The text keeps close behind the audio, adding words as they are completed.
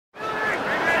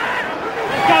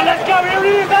I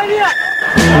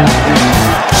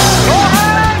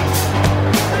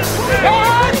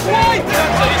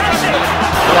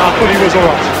thought he was all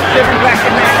right. Giving back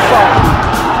in that spot.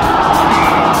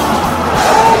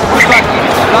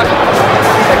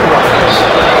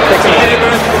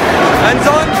 Hands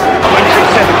on.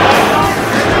 137.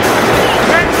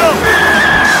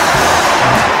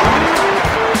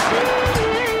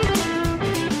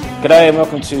 G'day and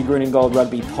welcome to Green and Gold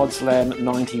Rugby Podslam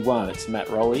 91. It's Matt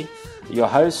Rowley, your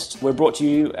host. We're brought to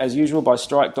you, as usual, by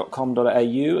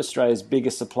strike.com.au, Australia's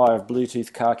biggest supplier of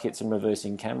Bluetooth car kits and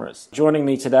reversing cameras. Joining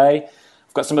me today,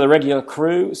 I've got some of the regular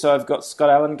crew. So I've got Scott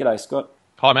Allen. G'day, Scott.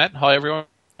 Hi, Matt. Hi, everyone.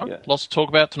 Yeah. Lots to talk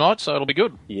about tonight, so it'll be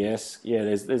good. Yes, yeah,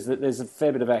 there's a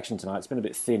fair bit of action tonight. It's been a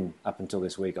bit thin up until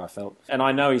this week, I felt. And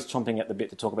I know he's chomping at the bit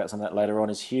to talk about some of that later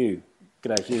on, is Hugh.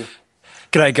 G'day, Hugh.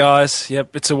 G'day, guys.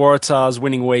 Yep, it's a Waratahs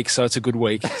winning week, so it's a good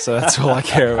week. So that's all I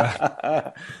care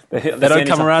about. They don't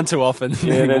come around too often.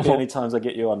 Yeah, they're the only times I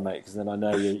get you on, mate, because then I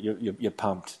know you're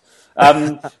pumped.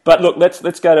 But look,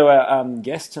 let's go to our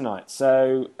guest tonight.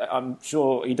 So I'm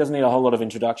sure he doesn't need a whole lot of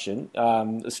introduction.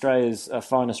 Australia's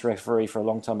finest referee for a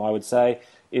long time, I would say,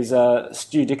 is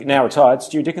now retired,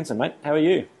 Stu Dickinson, mate. How are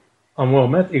you? I'm well,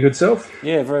 Matt. You good self?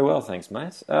 Yeah, very well, thanks,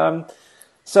 mate.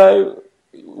 So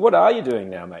what are you doing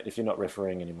now, mate, if you're not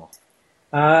refereeing anymore?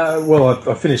 Well,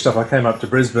 I finished up. I came up to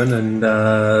Brisbane, and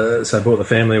so I brought the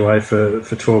family away for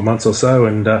 12 months or so,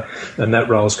 and that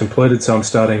role's completed. So I'm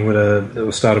started with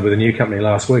a new company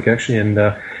last week actually, and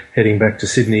heading back to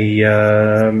Sydney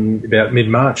about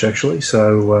mid-March actually.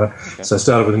 So so I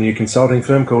started with a new consulting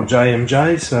firm called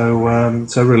JMJ.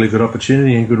 So really good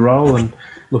opportunity and good role, and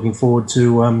looking forward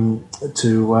to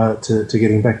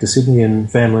getting back to Sydney and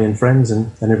family and friends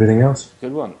and everything else.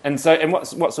 Good one. And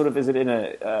what sort of, is it in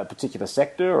a particular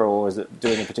sector, or is it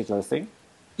doing a particular thing?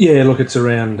 Yeah, look, it's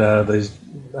around these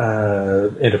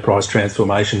enterprise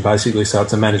transformation, basically. So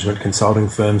it's a management consulting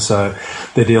firm. So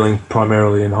they're dealing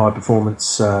primarily in high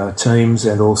performance teams,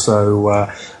 and also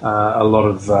a lot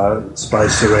of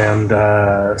space around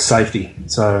safety.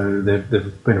 So they've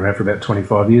been around for about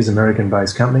 25 years,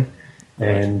 American-based company.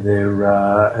 And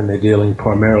they're dealing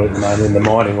primarily at the moment in the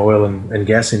mining, oil and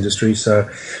gas industry. So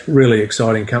really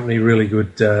exciting company, really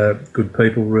good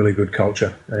people, really good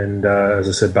culture, and as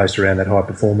I said, based around that high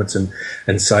performance and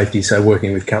safety. So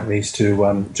working with companies to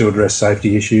address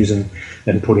safety issues and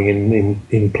putting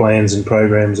in plans and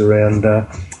programs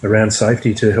around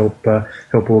safety to help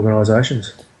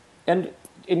organisations. And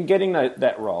in getting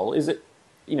that role, was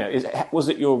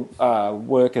it your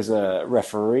work as a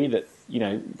referee that,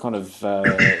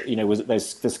 was it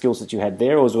the skills that you had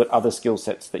there, or was it other skill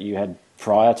sets that you had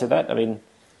prior to that? I mean,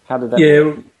 how did that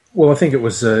work? Well, I think it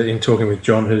was in talking with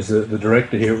John, who's the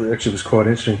director here. It actually was quite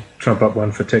interesting, trump up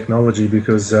one for technology,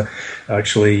 because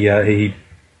he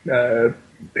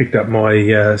picked up my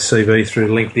CV through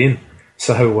LinkedIn,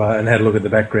 so and had a look at the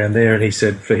background there, and he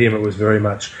said for him it was very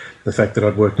much the fact that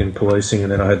I'd worked in policing,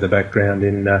 and then I had the background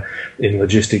in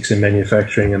logistics and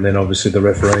manufacturing, and then obviously the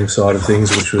refereeing side of things,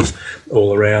 which was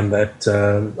all around that,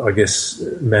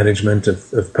 management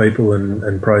of people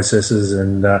and processes,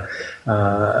 and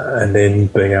then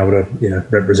being able to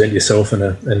represent yourself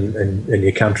and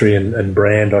your country and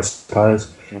brand, I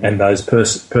suppose, and those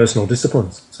personal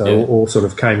disciplines. So all sort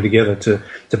of came together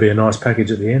to be a nice package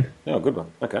at the end. Oh, good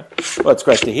one. Okay. Well, it's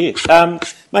great to hear.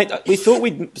 Mate, we thought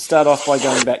we'd start off by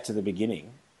going back to the beginning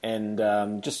and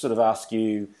just sort of ask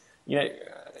you,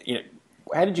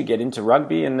 how did you get into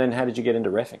rugby, and then how did you get into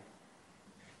reffing?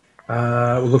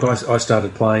 Well, look, I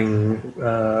started playing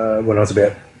when I was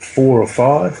about 4 or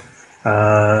 5,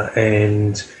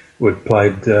 and we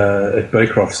played at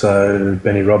Beecroft, so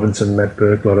Benny Robinson, Matt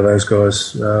Burke, a lot of those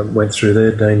guys went through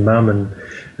there, Dean Mumm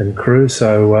and crew.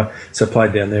 So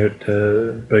played down there at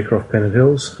Beecroft, Pennant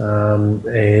Hills,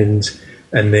 and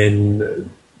then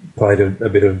played a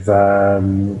bit of I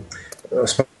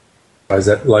suppose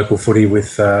that local footy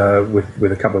with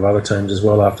a couple of other teams as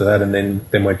well after that, and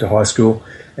then went to high school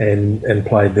and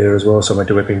played there as well. So I went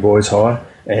to Epping Boys High,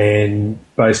 and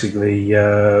basically we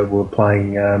were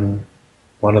playing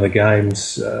one of the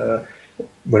games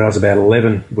when I was about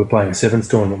 11. We were playing a sevens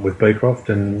tournament with Beecroft,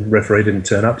 and referee didn't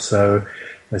turn up, so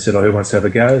they said, who wants to have a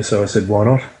go? So I said, why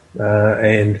not?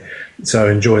 And so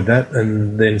I enjoyed that.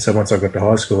 And then so once I got to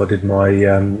high school, I did my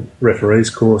referees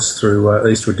course through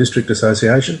Eastwood District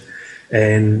Association,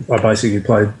 and I basically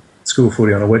played school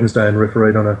footy on a Wednesday and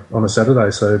refereed on a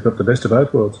Saturday, so got the best of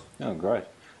both worlds. Oh, great.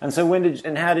 And so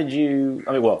how did you,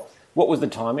 what was the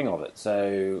timing of it?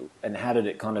 So, and how did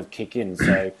it kind of kick in?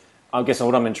 So I guess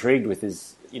what I'm intrigued with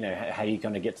is, how you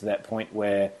kind of get to that point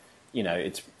where,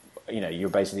 you're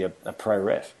basically a pro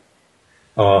ref.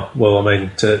 Oh, well, I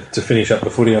mean, to finish up the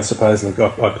footy, I suppose, look,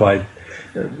 I played,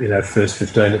 first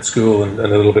 15 at school and a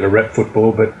little bit of rep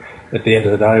football, but at the end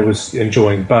of the day was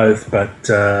enjoying both. But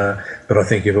I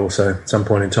think you've also, at some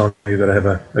point in time, you've got to have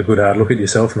a good hard look at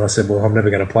yourself. And I said, well, I'm never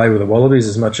going to play with the Wallabies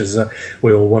as much as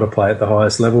we all want to play at the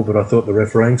highest level, but I thought the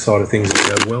refereeing side of things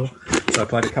would go well. So I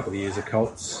played a couple of years of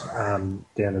Colts down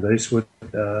at Eastwood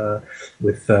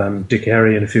with Dick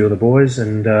Harry and a few of the boys,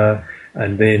 and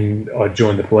then I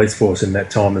joined the police force in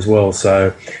that time as well.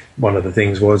 So one of the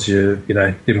things was you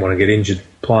didn't want to get injured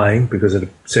playing because it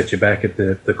set you back at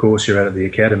the course you're at the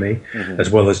academy, as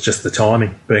well as just the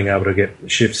timing, being able to get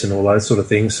shifts and all those sort of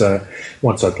things. So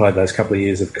once I played those couple of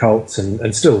years of Colts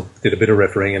and still did a bit of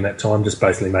refereeing in that time, just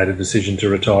basically made a decision to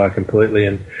retire completely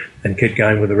and keep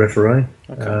going with the refereeing.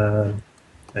 Okay.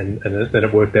 And then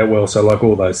it worked out well. So like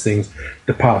all those things,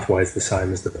 the pathway is the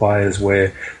same as the players,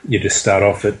 where you just start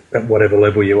off at whatever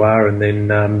level you are, and then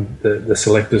the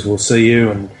selectors will see you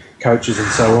and coaches and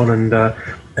so on,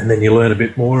 and then you learn a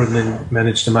bit more and then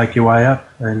manage to make your way up.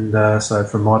 And so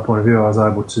from my point of view, I was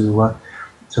able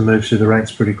to move through the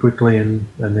ranks pretty quickly and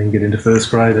then get into first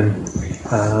grade and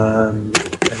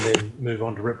then move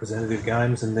on to representative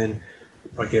games. And then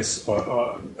I guess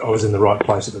I was in the right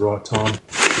place at the right time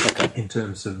in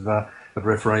terms of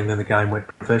refereeing. Then the game went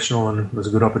professional, and it was a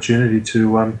good opportunity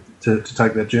to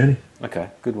take that journey. Okay,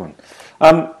 good one.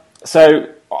 So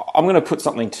I'm going to put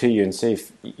something to you and see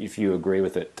if you agree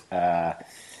with it.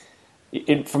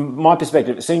 From my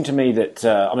perspective, it seemed to me that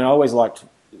I always liked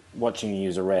watching you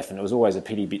as a ref, and it was always a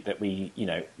pity bit that we,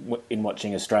 in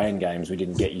watching Australian games, we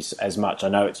didn't get you as much. I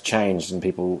know it's changed, and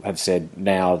people have said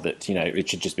now that it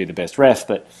should just be the best ref,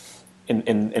 but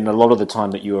in a lot of the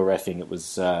time that you were reffing, it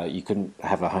was you couldn't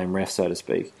have a home ref, so to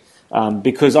speak,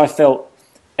 because I felt,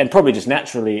 and probably just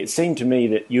naturally, it seemed to me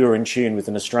that you were in tune with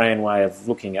an Australian way of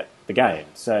looking at the game.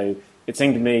 So it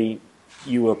seemed to me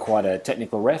you were quite a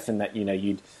technical ref, and that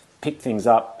you'd pick things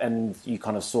up, and you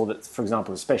kind of saw that, for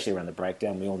example, especially around the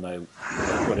breakdown, we all know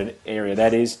what an area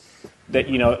that is.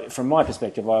 That, from my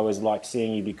perspective, I always liked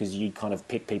seeing you because you'd kind of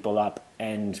pick people up,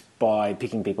 and by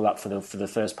picking people up for the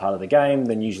first part of the game,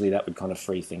 then usually that would kind of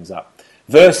free things up.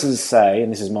 Versus, say,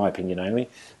 and this is my opinion only,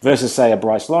 versus, say, a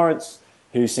Bryce Lawrence,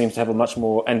 who seems to have a much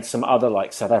more, and some other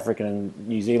like South African and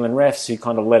New Zealand refs who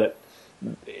kind of let it,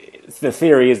 the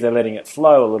theory is they're letting it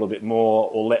flow a little bit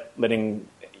more, or letting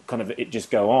kind of it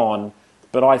just go on.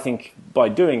 But I think by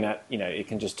doing that, it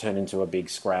can just turn into a big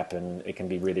scrap, and it can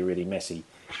be really, really messy.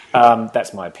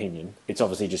 That's my opinion. It's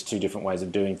obviously just two different ways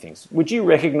of doing things. Would you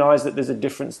recognise that there's a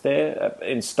difference there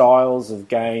in styles of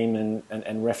game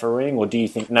and refereeing, or do you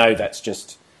think, no, that's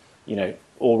just,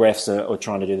 all refs are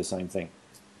trying to do the same thing?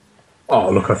 Oh,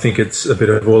 look, I think it's a bit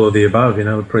of all of the above. I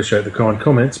appreciate the kind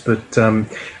comments, but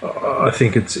I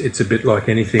think it's a bit like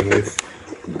anything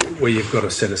where you've got to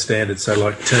set a standard. So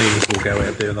like teams will go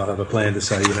out there and they'll have a plan to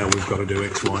say, we've got to do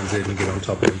X, Y and Z and get on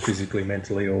top of them physically,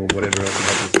 mentally, or whatever else it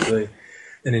happens to be.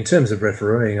 And in terms of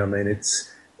refereeing,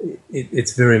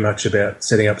 it's very much about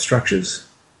setting up structures.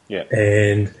 Yeah.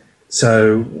 And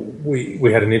so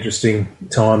we had an interesting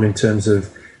time in terms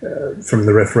of from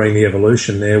the refereeing, the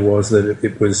evolution there was that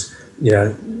it was,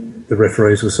 the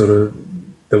referees were sort of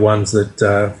the ones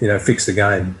that, fix the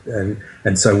game.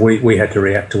 And so we had to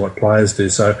react to what players do.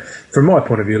 So from my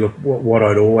point of view, look, what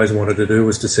I'd always wanted to do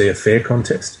was to see a fair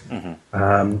contest.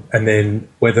 Mm-hmm. And then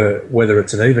whether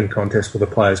it's an even contest, well,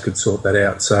 the players could sort that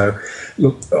out. So,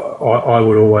 look, I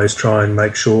would always try and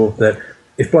make sure that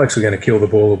if blokes were going to kill the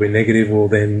ball or be negative, well,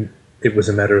 then it was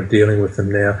a matter of dealing with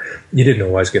them. Now, you didn't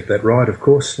always get that right, of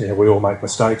course. We all make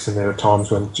mistakes, and there are times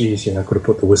when, could have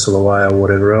put the whistle away or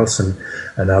whatever else, and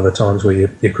other times where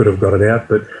you could have got it out.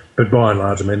 But by and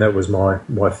large, that was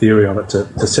my theory on it,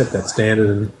 to set that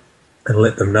standard and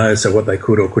let them know so what they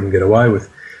could or couldn't get away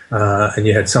with. And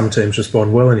you had some teams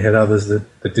respond well, and you had others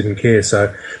that didn't care.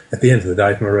 So at the end of the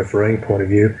day, from a refereeing point of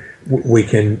view, we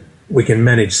can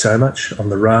manage so much on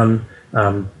the run,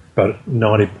 but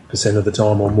 90% of the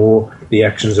time or more, the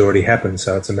action's already happened.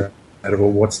 So it's a matter of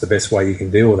what's the best way you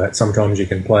can deal with that. Sometimes you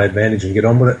can play advantage and get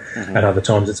on with it, mm-hmm. and other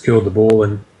times it's killed the ball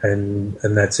and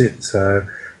that's it. So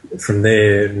from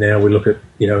there, now we look at,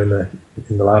 in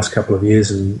the last couple of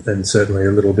years and certainly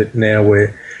a little bit now,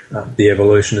 where the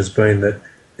evolution has been that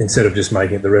instead of just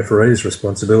making it the referee's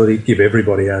responsibility, give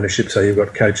everybody ownership. So you've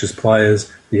got coaches,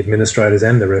 players, the administrators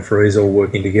and the referees all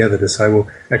working together to say, well,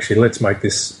 actually, let's make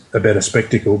this a better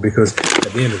spectacle, because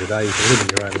at the end of the day, you can live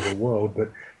in your own little world.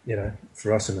 But,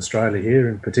 for us in Australia here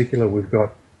in particular, we've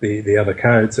got the other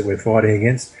codes that we're fighting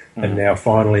against. Mm. And now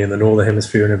finally in the Northern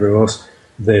Hemisphere and everywhere else,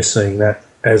 they're seeing that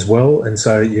as well. And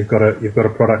so you've got a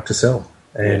product to sell.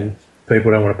 And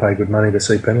people don't want to pay good money to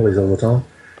see penalties all the time.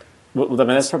 Well, I mean,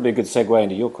 that's probably a good segue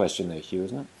into your question there, Hugh,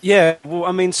 isn't it? Yeah. Well,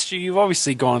 I mean, Stu, you've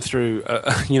obviously gone through,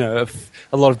 a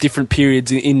lot of different periods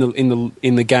in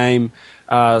the game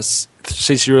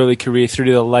since your early career through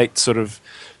to the late sort of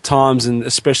times, and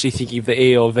especially thinking of the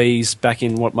ELVs back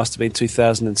in what must have been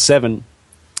 2007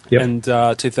 and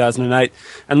 2008.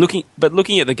 And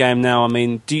looking at the game now, I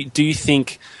mean, do you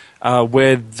think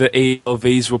where the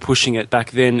ELVs were pushing it back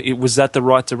then, was that the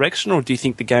right direction, or do you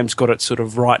think the game's got it sort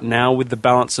of right now with the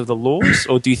balance of the laws,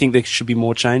 or do you think there should be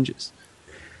more changes?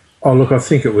 Oh, look, I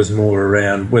think it was more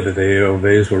around whether the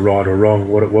ELVs were right or wrong,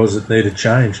 what it was that needed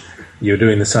change. You were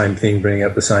doing the same thing, bringing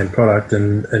up the same product,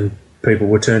 and people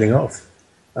were turning off.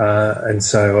 And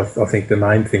so I think the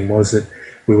main thing was that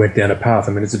we went down a path.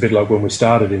 I mean, it's a bit like when we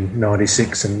started in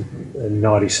 96 and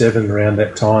 97, around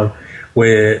that time,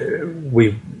 where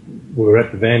we were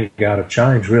at the vanguard of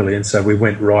change, really, and so we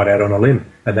went right out on a limb,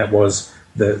 and that was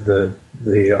the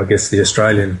I guess the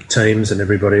Australian teams and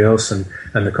everybody else and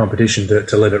the competition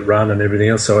to let it run and everything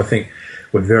else. So I think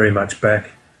we're very much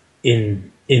back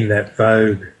in that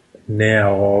vogue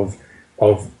now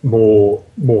of more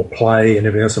play and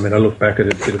everything else. I mean, I look back at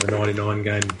a bit of a 99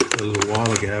 game a little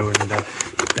while ago,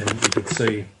 and you could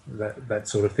see that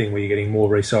sort of thing where you're getting more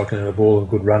recycling of the ball and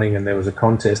good running, and there was a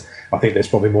contest. I think there's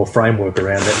probably more framework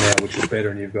around that now, which is better,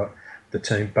 and you've got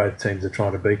both teams are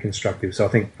trying to be constructive. So I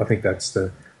think that's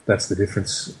the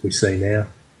difference we see now.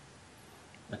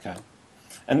 Okay.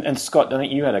 And Scott, I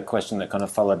think you had a question that kind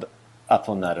of followed up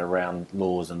on that around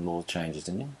laws and law changes,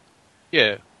 didn't you?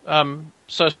 Yeah.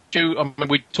 So, Stu, I mean,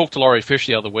 we talked to Laurie Fish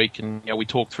the other week, and we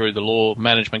talked through the law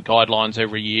management guidelines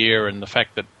every year, and the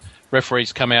fact that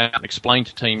referees come out and explain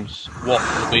to teams what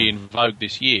will be in vogue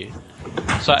this year.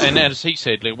 So, and as he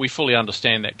said, we fully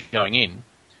understand that going in.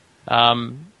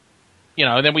 And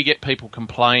then we get people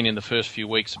complain in the first few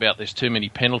weeks about there's too many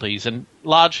penalties, and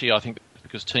largely I think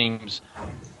because teams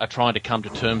are trying to come to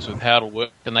terms with how it'll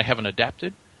work and they haven't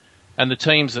adapted. And the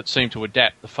teams that seem to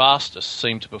adapt the fastest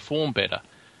seem to perform better.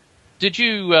 Did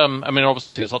you,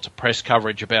 obviously there's lots of press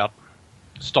coverage about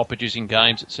stoppages in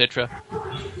games, etc.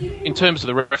 In terms of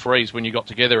the referees, when you got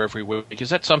together every week, is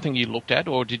that something you looked at,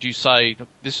 or did you say,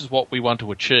 this is what we want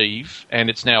to achieve and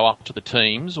it's now up to the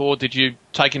teams, or did you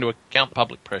take into account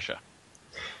public pressure?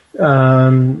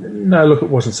 No, look, it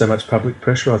wasn't so much public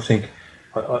pressure. I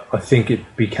think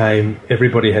it became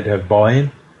everybody had to have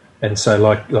buy-in, and so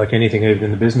like anything, even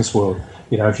in the business world,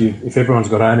 if everyone's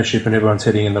got ownership and everyone's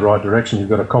heading in the right direction, you've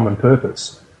got a common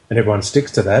purpose, and everyone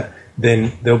sticks to that,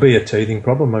 then there'll be a teething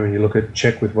problem. I mean, you look at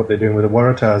Czech with what they're doing with the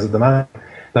Waratahs at the moment.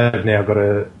 They've now got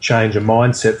to change a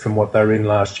mindset from what they were in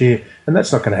last year, and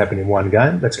that's not going to happen in one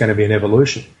game. That's going to be an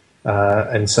evolution.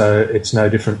 And so it's no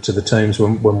different to the teams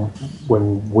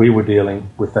when we were dealing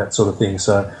with that sort of thing.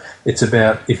 So it's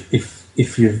about if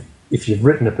you've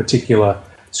written a particular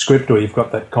script or you've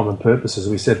got that common purpose, as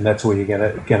we said, and that's where you're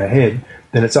going to head,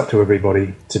 then it's up to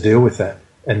everybody to deal with that.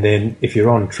 And then if you're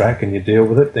on track and you deal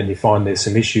with it, then you find there's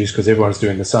some issues because everyone's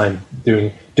doing the same,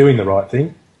 doing the right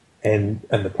thing, and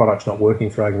the product's not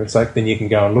working for argument's sake, then you can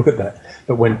go and look at that.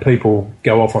 But when people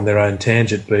go off on their own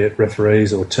tangent, be it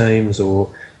referees or teams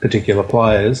or particular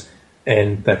players,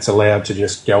 and that's allowed to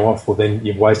just go off, well, then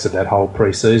you've wasted that whole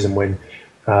pre-season when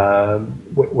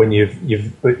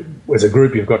you've as a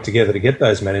group you've got together to get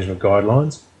those management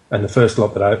guidelines, and the first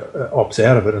lot that opts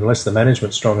out of it, unless the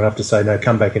management's strong enough to say, no,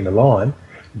 come back in the line,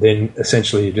 then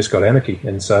essentially you've just got anarchy.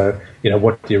 And so,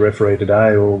 what do you referee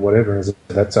today or whatever,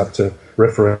 that's up to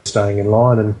referees staying in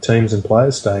line and teams and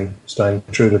players staying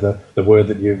true to the word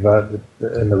that you've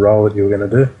and the role that you were going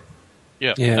to do.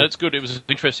 Yeah, that's good. It was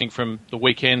interesting from the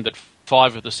weekend that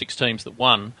 5 of the 6 teams that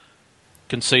won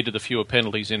conceded the fewer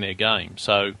penalties in their game.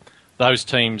 So those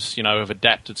teams, have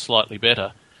adapted slightly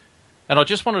better. And I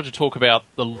just wanted to talk about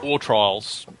the law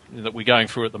trials that we're going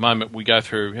through at the moment. We go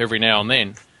through every now and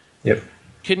then. Yep.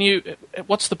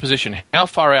 What's the position? How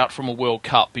far out from a World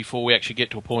Cup before we actually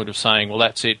get to a point of saying, well,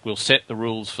 that's it, we'll set the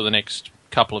rules for the next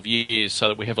couple of years so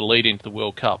that we have a lead into the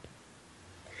World Cup?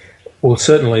 Well,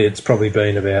 certainly it's probably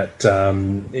been about,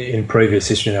 in previous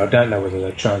history, now I don't know whether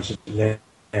they've changed it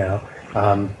now,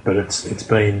 but it's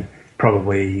been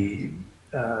probably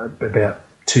about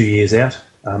 2 years out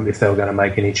if they were going to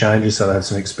make any changes, so they have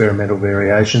some experimental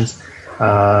variations.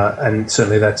 And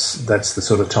certainly that's the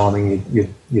sort of timing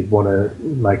you'd want to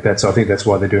make that. So I think that's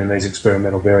why they're doing these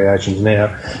experimental variations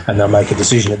now, and they'll make a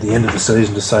decision at the end of the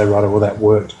season to say, right, well, that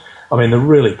worked. I mean, the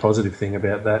really positive thing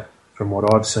about that, from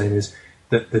what I've seen, is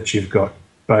that you've got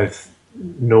both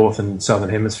North and Southern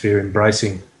Hemisphere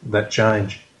embracing that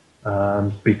change,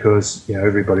 because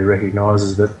everybody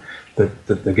recognises that that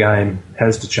the game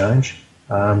has to change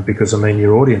because, I mean,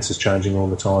 your audience is changing all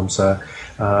the time. So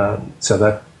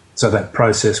that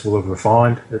process will have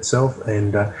refined itself,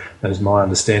 and that is my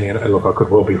understanding. And look, I could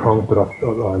well be wrong, but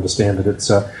I understand that it's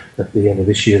at the end of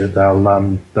this year that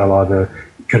they'll either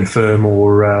confirm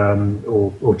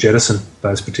or jettison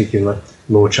those particular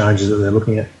law changes that they're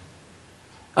looking at.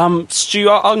 Stu,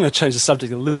 I'm going to change the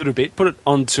subject a little bit, put it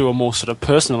onto a more sort of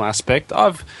personal aspect.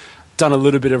 I've done a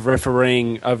little bit of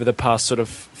refereeing over the past sort of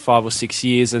 5 or 6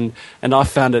 years, and I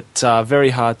found it very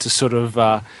hard to sort of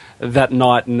that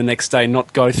night and the next day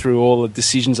not go through all the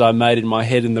decisions I made in my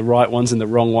head and the right ones and the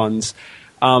wrong ones.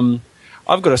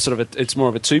 I've got a sort of it's more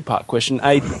of a two-part question.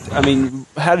 I mean,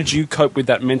 how did you cope with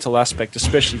that mental aspect,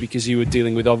 especially because you were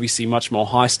dealing with obviously much more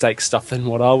high-stakes stuff than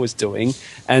what I was doing,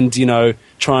 and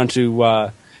trying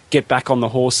to get back on the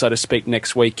horse, so to speak,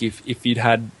 next week if you'd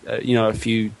had a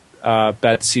few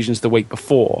bad decisions the week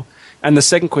before. And the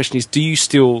second question is, do you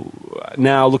still,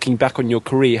 now looking back on your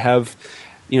career, have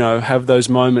those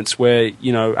moments where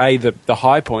the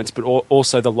high points but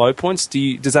also the low points?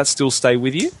 Does that still stay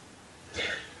with you?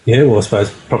 Yeah, well, I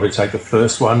suppose probably take the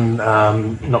first one.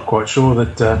 Not quite sure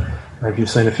that maybe you've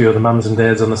seen a few of the mums and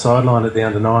dads on the sideline at the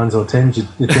under-9s or 10s. You'd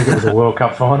think it was a World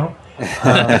Cup final.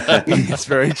 That's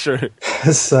very true.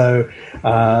 So,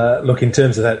 look, in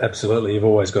terms of that, absolutely, you've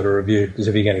always got to review, because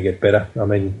if you're going to get better, I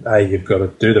mean, A, you've got to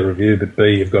do the review, but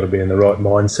B, you've got to be in the right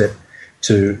mindset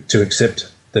to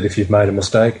accept that if you've made a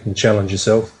mistake and challenge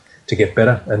yourself to get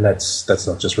better, and that's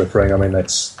not just refereeing. I mean,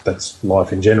 that's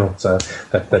life in general. So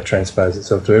that transposes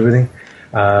itself to everything.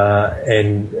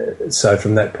 And so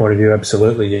from that point of view,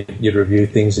 absolutely, you'd review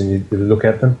things and you'd look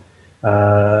at them.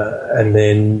 And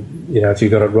then, if you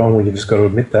got it wrong, well, you've just got to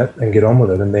admit that and get on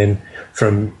with it. And then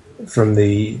from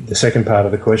the second part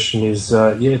of the question is,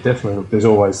 definitely, look, there's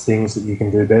always things that you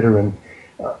can do better. And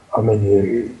I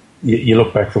mean, you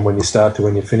look back from when you start to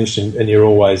when you finish, and you're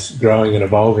always growing and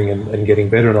evolving and getting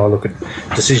better. And I look at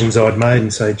decisions I'd made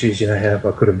and say, geez, how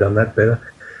I could have done that better.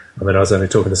 I mean, I was only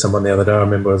talking to someone the other day. I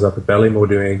remember I was up at Ballymore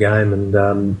doing a game,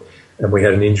 and we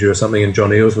had an injury or something, and John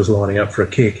Eales was lining up for a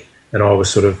kick, and I was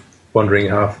sort of wondering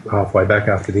halfway back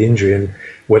after the injury and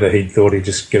whether he'd thought he'd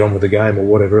just get on with the game or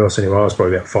whatever else. Anyway, I was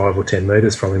probably about 5 or 10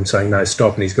 metres from him saying, no,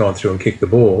 stop, and he's gone through and kicked the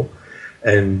ball.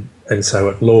 And so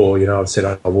at law, I've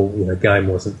said, game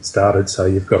wasn't started, so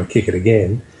you've got to kick it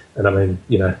again. And I mean,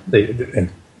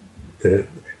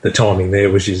 the timing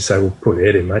there was you say, well, put your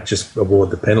head in, mate, just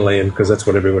award the penalty, and because that's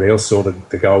what everybody else saw,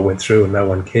 that the goal went through and no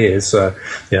one cares. So,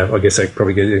 I guess that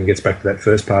probably gets back to that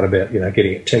first part about,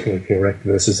 getting it technically correct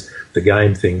versus the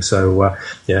game thing. So, I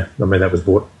mean, that was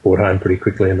brought home pretty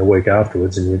quickly in the week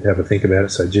afterwards, and you'd have a think about it.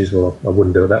 So, geez, well, I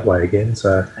wouldn't do it that way again.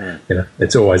 So,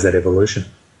 it's always that evolution.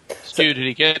 Stu, did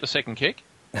he get the second kick?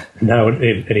 No,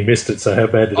 and he missed it, so how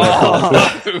bad did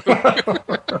that feel?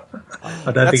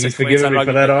 I don't think he's forgiven me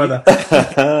for that either.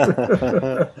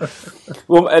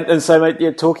 Well, and so,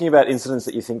 mate, talking about incidents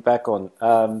that you think back on,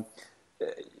 and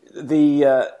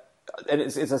I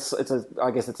guess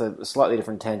it's a slightly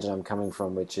different tangent I'm coming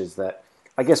from, which is that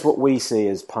I guess what we see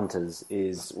as punters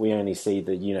is we only see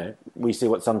we see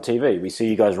what's on TV. We see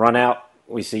you guys run out,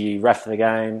 we see you ref the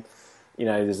game.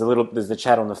 There's the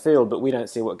chat on the field, but we don't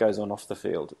see what goes on off the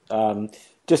field.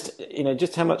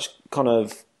 Just how much kind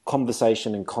of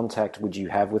conversation and contact would you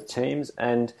have with teams,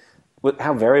 and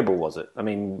how variable was it? I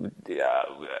mean,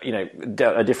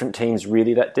 are different teams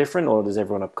really that different, or does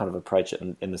everyone kind of approach it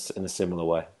in a similar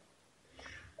way?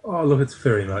 Oh, look, it's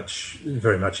very much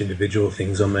individual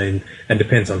things. I mean, and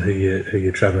depends on who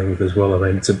you're travelling with as well. I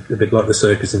mean, it's a bit like the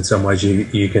circus in some ways.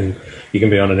 You can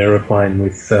be on an aeroplane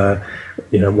with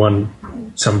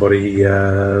somebody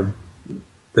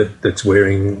that's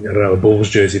wearing, I don't know, a Bulls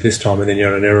jersey this time, and then you're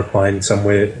on an aeroplane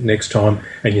somewhere next time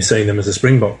and you're seeing them as a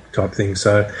Springbok type thing.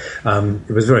 So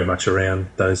it was very much around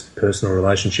those personal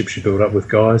relationships you build up with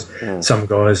guys. Mm. Some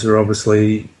guys are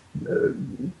obviously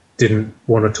didn't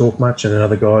want to talk much, and then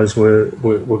other guys were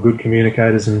good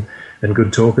communicators and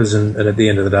good talkers. And at the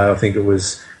end of the day, I think it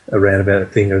was a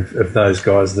roundabout thing of those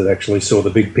guys that actually saw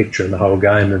the big picture and the whole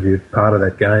game, of you part of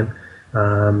that game.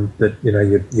 That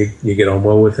you get on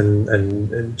well with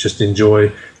and just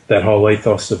enjoy that whole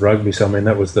ethos of rugby. So I mean,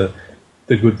 that was the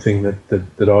good thing that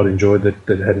I'd enjoyed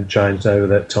that hadn't changed over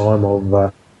that time.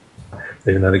 Of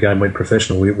even though the game went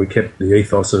professional, we kept the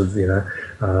ethos of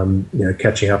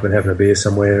catching up and having a beer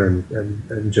somewhere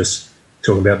and just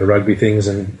talking about the rugby things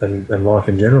and life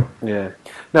in general. Yeah,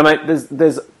 no, mate.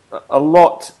 There's a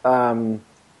lot. A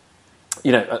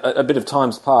bit of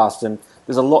time's passed, and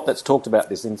there's a lot that's talked about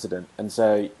this incident, and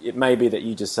so it may be that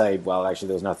you just say, well, actually,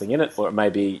 there was nothing in it, or it may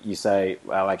be you say,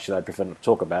 well, actually, I prefer not to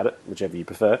talk about it, whichever you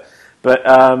prefer. But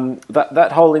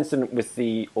that whole incident with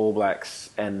the All Blacks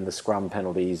and the scrum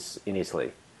penalties in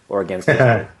Italy, or against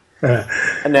Italy.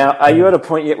 And now, are you at a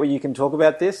point yet where you can talk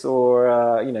about this,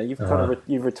 or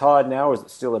you've retired now, or is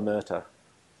it still a murder?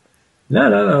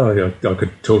 No. I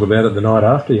could talk about it the night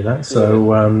after, you know.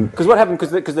 So because what happened?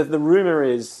 Because the rumor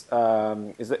is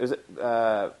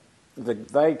that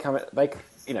they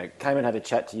came and had a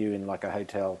chat to you in like a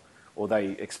hotel, or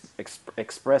they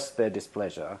expressed their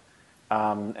displeasure,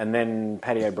 and then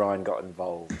Paddy O'Brien got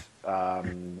involved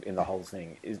in the whole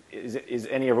thing. Is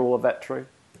any of all of that true?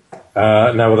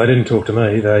 No, well, they didn't talk to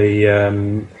me.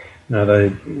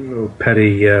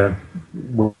 Paddy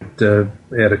went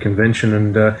out of convention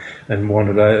and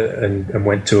wanted and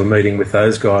went to a meeting with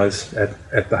those guys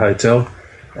at the hotel,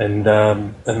 and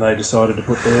they decided to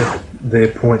put their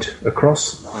point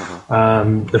across,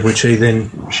 which he then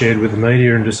shared with the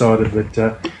media and decided that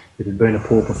it had been a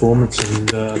poor performance,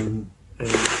 and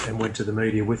went to the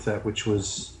media with that, which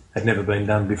had never been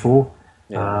done before.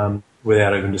 Yeah.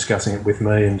 Without even discussing it with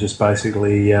me, and just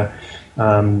basically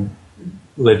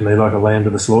led me like a lamb to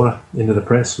the slaughter into the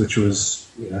press, which was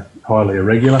highly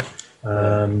irregular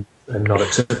and not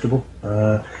acceptable.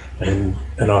 And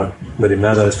I let him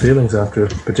know those feelings after a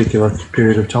particular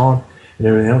period of time and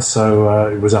everything else. So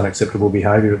it was unacceptable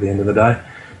behaviour at the end of the day,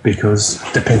 because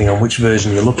depending on which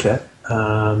version you looked at,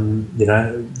 they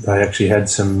actually had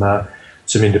some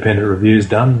independent reviews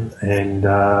done, and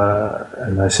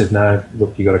they said, no,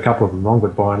 look, you got a couple of them wrong,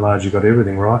 but by and large you got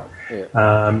everything right.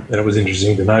 Yeah. And it was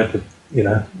interesting to note that,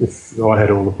 if I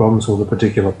had all the problems, or the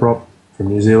particular prop from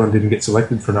New Zealand didn't get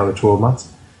selected for another 12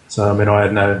 months. So, I mean, I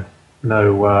had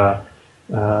no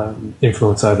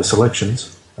influence over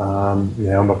selections.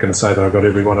 I'm not going to say that I got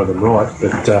every one of them right,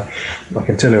 but I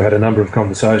can tell you I had a number of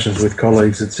conversations with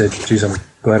colleagues that said, geez, I'm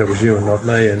glad it was you and not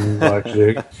me, and I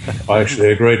actually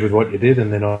agreed with what you did,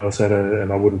 and then I said,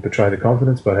 and I wouldn't betray the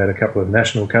confidence, but I had a couple of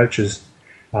national coaches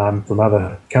from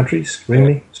other countries ring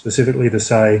me specifically to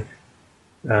say,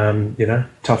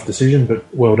 tough decision, but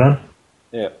well done.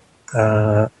 Yeah.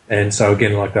 And so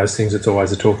again, like those things, it's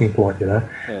always a talking point, Yeah.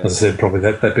 As I said, probably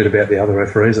that bit about the other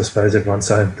referees, I suppose everyone's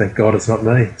saying, thank God it's not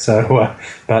me. So,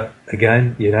 but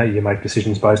again, you make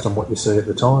decisions based on what you see at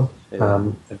the time.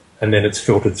 Yeah. And then it's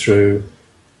filtered through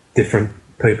different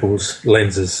people's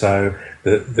lenses. So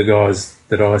the guys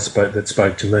that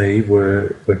spoke to me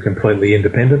were completely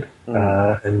independent.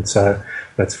 And so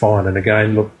that's fine. And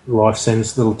again, look, life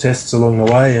sends little tests along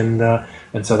the way, and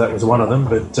so that was one of them.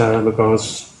 But look, I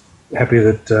was happy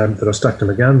that I stuck to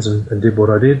my guns and did what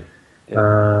I did.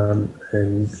 Yeah.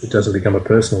 And it doesn't become a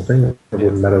personal thing. It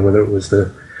wouldn't matter whether it was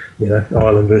the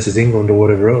Ireland versus England or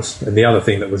whatever else. And the other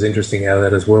thing that was interesting out of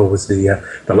that as well was the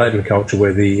Latin culture,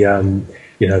 where the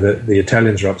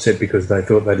Italians were upset because they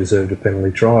thought they deserved a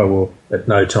penalty try. Well, at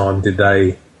no time did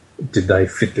they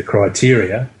fit the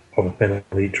criteria of a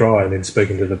penalty try. And then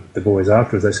speaking to the boys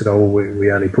afterwards, they said, "Oh, well,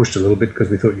 we only pushed a little bit because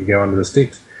we thought you'd go under the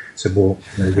sticks." I said, "Well,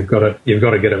 you've got to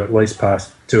get them at least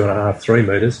past 2.5, 3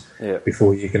 metres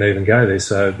before you can even go there."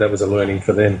 So that was a learning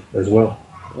for them as well.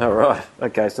 Oh, right.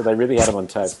 Okay, so they really had them on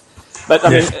tape. But I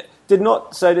mean,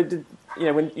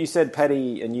 when you said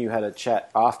Paddy and you had a chat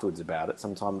afterwards about it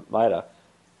sometime later,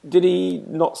 did he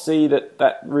not see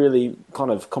that really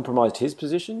kind of compromised his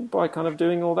position by kind of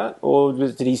doing all that? Or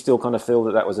did he still kind of feel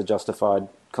that was a justified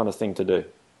kind of thing to do?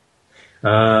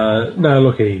 No,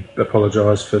 look, he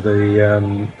apologised for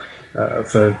the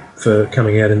for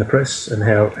coming out in the press and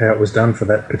how it was done for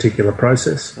that particular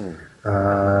process.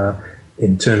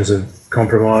 In terms of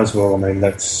compromise, well, I mean,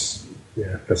 that's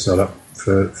not up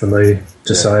for me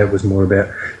to say. It was more about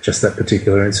just that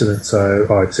particular incident, so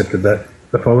I accepted that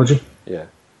apology. Yeah.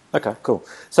 Okay, cool.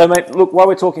 So, mate, look, while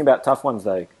we're talking about tough ones,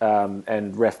 though,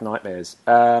 and ref nightmares,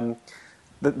 the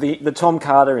Tom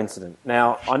Carter incident.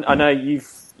 Now, I know you've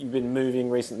been moving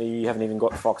recently. You haven't even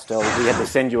got Foxtel. We had to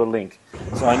send you a link.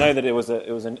 So I know that it was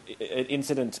an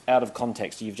incident out of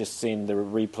context. You've just seen the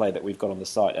replay that we've got on the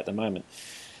site at the moment.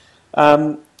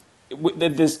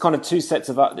 There's kind of two sets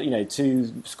of,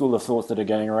 two school of thoughts that are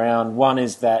going around. One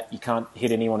is that you can't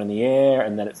hit anyone in the air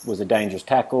and that it was a dangerous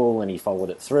tackle and he followed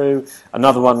it through.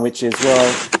 Another one which is,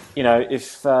 if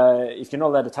you're not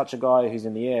allowed to touch a guy who's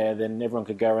in the air, then everyone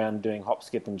could go around doing hop,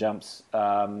 skip and jumps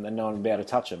and no one would be able to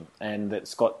touch him. And that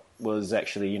Scott was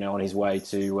actually, on his way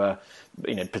to,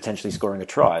 potentially scoring a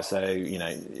try. So,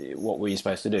 what were you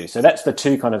supposed to do? So that's the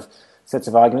two kind of sets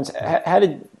of arguments.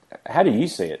 How do you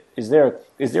see it? Is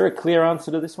there a clear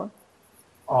answer to this one?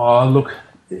 Oh, look,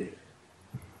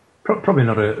 Probably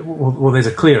not a well. There's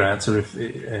a clear answer,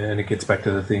 and it gets back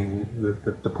to the thing,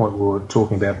 the point we were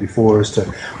talking about before, as to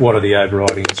what are the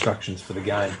overriding instructions for the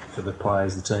game, for the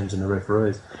players, the teams, and the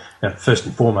referees. Now, first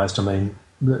and foremost, I mean,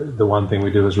 the one thing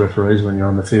we do as referees when you're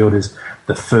on the field is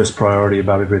the first priority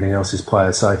above everything else is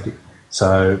player safety.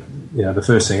 So, the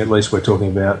first thing, at least, we're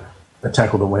talking about a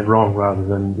tackle that went wrong, rather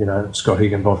than Scott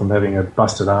Higginbotham having a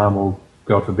busted arm, or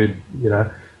God forbid,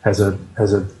 has a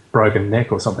broken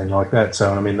neck or something like that.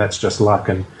 So, I mean, that's just luck,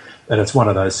 and it's one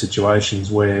of those situations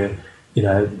where,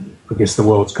 I guess the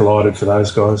world's collided for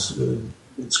those guys.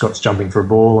 Scott's jumping for a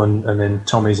ball, and then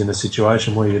Tommy's in a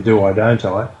situation where you do I, don't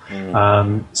I?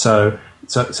 So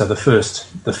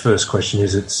the first question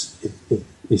is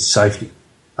is safety.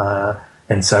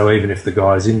 And so even if the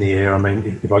guy's in the air, I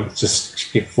mean, if I just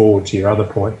skip forward to your other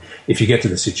point, if you get to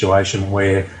the situation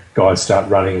where guys start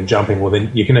running and jumping, well,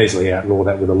 then you can easily outlaw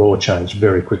that with a law change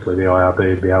very quickly. The IRB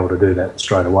would be able to do that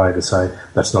straight away to say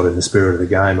that's not in the spirit of the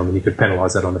game. I mean, you could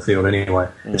penalise that on the field anyway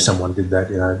if someone did that,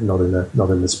 not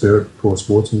in the spirit, poor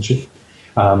sportsmanship.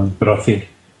 But I think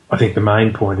the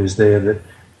main point is there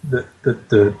that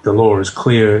the law is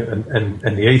clear and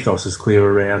the ethos is clear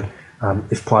around.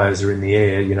 If players are in the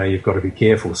air, you've got to be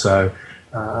careful. So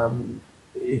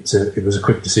it was a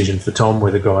quick decision for Tom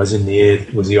where the guy's in the air.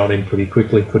 Was he on him pretty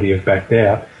quickly? Could he have backed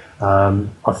out?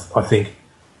 I think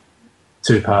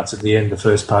two parts at the end. The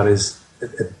first part is,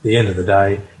 at the end of the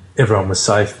day, everyone was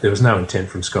safe. There was no intent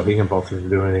from Scott Higginbotham to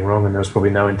do anything wrong, and there was probably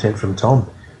no intent from Tom.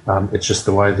 It's just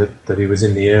the way that he was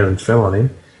in the air and fell on him.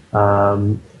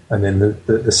 And then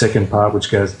the second part,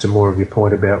 which goes to more of your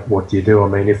point about what do you do. I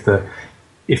mean, if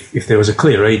there was a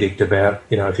clear edict about,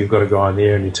 if you've got a guy in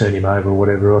there and you turn him over or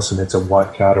whatever else, and it's a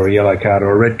white card or a yellow card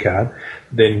or a red card,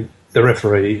 then the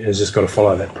referee has just got to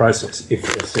follow that process. If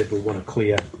they said we want a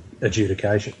clear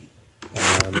adjudication,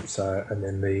 and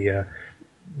then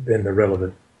the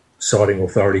relevant citing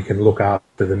authority can look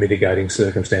after the mitigating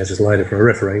circumstances later. From a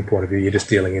refereeing point of view, you're just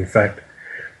dealing in fact.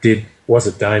 Was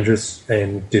it dangerous,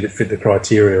 and did it fit the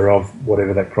criteria of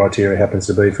whatever that criteria happens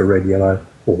to be for red, yellow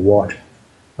or white?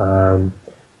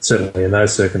 Certainly in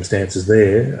those circumstances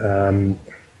there,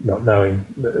 not knowing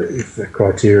if the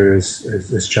criteria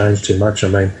has changed too much. I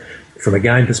mean, from a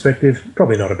game perspective,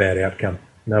 probably not a bad outcome.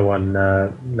 No one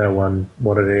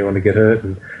wanted anyone to get hurt,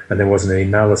 and there wasn't any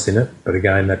malice in it. But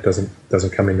again, that doesn't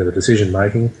come into the decision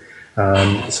making.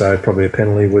 So probably a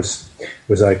penalty was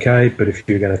okay. But if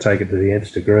you're going to take it to the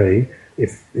nth degree,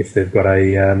 if they've got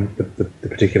the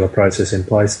particular process in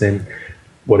place, then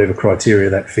whatever criteria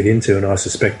that fit into, and I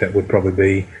suspect that would probably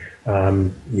be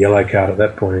yellow card at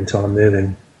that point in time there,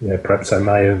 then perhaps they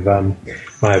may have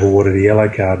awarded a yellow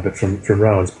card. But from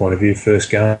Rowan's point of view,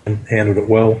 first game, handled it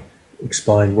well,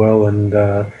 explained well, and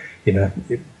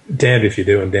damned if you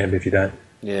do and damned if you don't.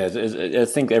 Yeah, I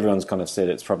think everyone's kind of said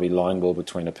it's probably line ball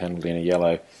between a penalty and a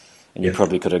yellow, and you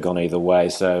probably could have gone either way.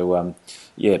 So,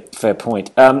 fair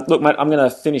point. Look, mate, I'm going to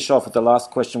finish off with the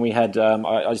last question we had.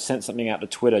 I sent something out to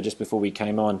Twitter just before we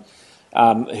came on,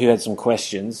 who had some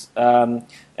questions. And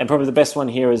probably the best one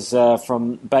here is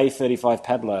from Bay35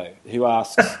 Pablo, who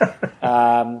asks,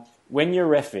 when you're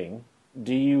reffing,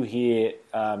 do you hear,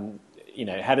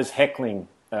 how does heckling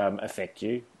affect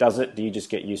you? Do you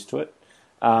just get used to it?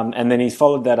 And then he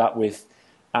followed that up with,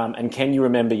 and can you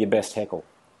remember your best heckle?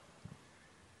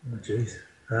 Oh, jeez.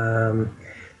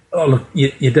 Look,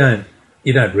 you don't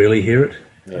really hear it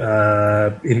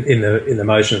in the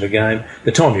motion of the game.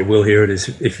 The time you will hear it is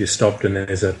if you're stopped and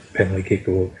there's a penalty kick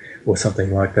or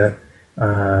something like that.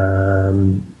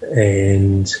 And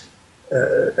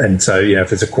so if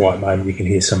there's a quiet moment, you can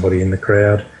hear somebody in the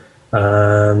crowd.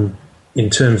 In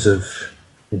terms of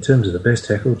the best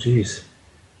heckle, geez.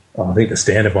 I think the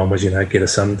standard one was, get a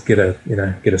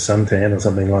suntan or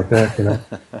something like that,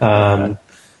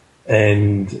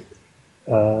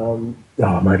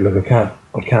 mate, look,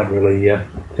 I can't really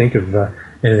think of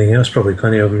anything else. Probably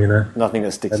plenty of them, Nothing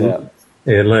that sticks out.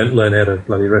 Yeah, learn how to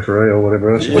bloody referee or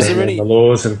whatever else. Was there any the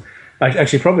laws? And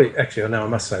actually, I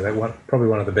must say that probably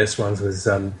one of the best ones was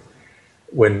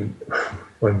when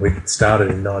we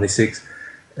started in '96.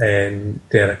 And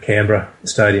down at Canberra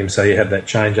Stadium, so you had that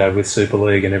changeover with Super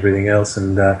League and everything else,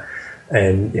 and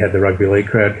you had the rugby league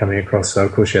crowd coming across. So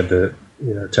of course you had the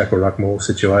tackle ruck maul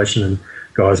situation and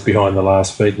guys behind the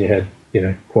last feet. You had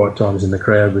quiet times in the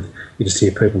crowd with you just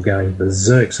hear people going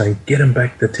berserk, saying "Get him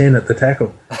back to 10 at the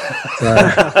tackle."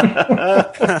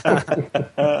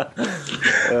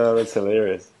 Oh, that's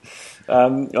hilarious.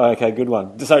 Okay, good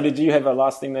one. So did you have a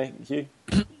last thing there, Hugh?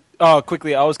 Oh,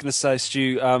 quickly, I was going to say,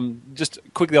 Stu, just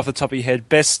quickly off the top of your head,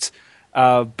 best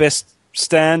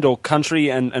stand or country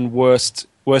and worst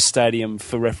stadium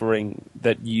for refereeing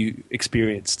that you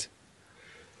experienced?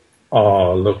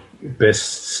 Oh, look,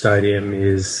 best stadium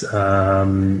is,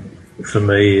 for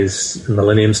me, is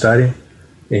Millennium Stadium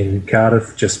in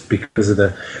Cardiff, just because of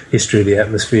the history of the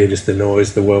atmosphere, just the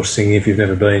noise, the Welsh singing. If you've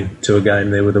never been to a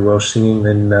game there with the Welsh singing,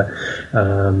 then,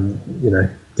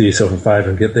 do yourself a favour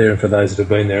and get there. And for those that have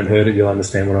been there and heard it, you'll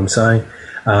understand what I'm saying.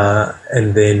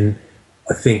 And then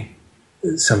I think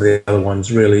some of the other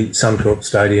ones, really, Suncorp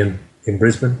Stadium in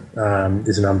Brisbane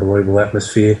is an unbelievable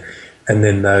atmosphere. And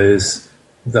then those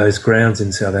grounds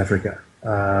in South Africa,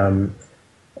 where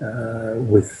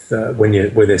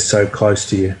they're so close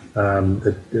to you,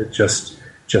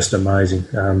 just amazing.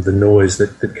 The noise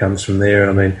that comes from there.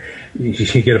 I mean,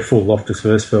 you get a full Loftus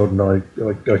Versfeld, and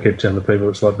I kept telling the people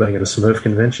it's like being at a Smurf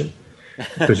convention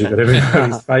because you've got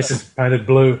everybody's faces painted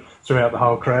blue throughout the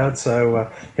whole crowd. So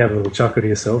you have a little chuckle to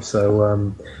yourself.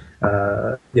 So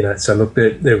so look,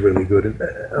 they're really good.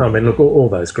 I mean, look, all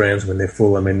those grounds when they're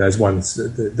full. I mean, those ones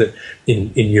that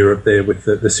in Europe there with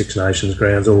the Six Nations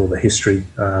grounds, all the history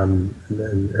and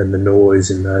the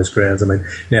noise in those grounds. I mean,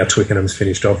 now Twickenham's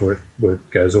finished off where it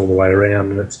goes all the way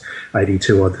around, and it's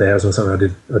 82,000 or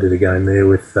something. I did a game there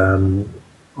with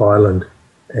Ireland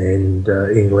and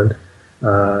England.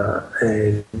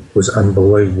 And it was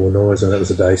unbelievable noise, and that was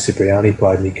the day Cipriani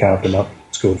played, and he carved them up,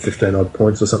 scored 15 odd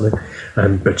points or something.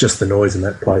 But just the noise in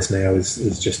that place now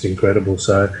is just incredible.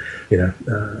 So,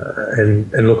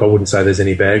 and look, I wouldn't say there's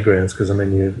any bad grounds, because I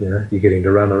mean you're getting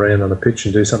to run around on a pitch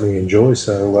and do something you enjoy.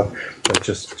 So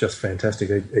just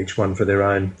fantastic, each one for their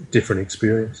own different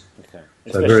experience. Okay.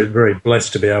 So very, very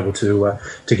blessed to be able to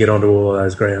get onto all of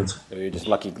those grounds. You're just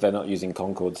lucky they're not using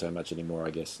Concord so much anymore, I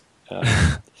guess.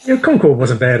 Concord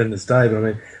wasn't bad in this day, but I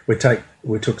mean,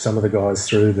 we took some of the guys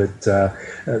through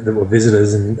that were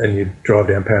visitors, and you drive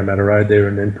down Parramatta Road there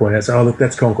and then point out, oh look,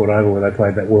 that's Concord Oval where they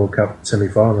played that World Cup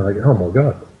semi-final. And they go, oh my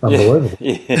God, unbelievable.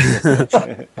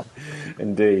 Yeah.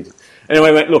 Indeed.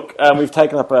 Anyway, mate, look, we've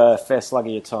taken up a fair slug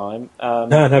of your time.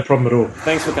 No problem at all.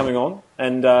 Thanks for coming on,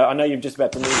 and I know you're just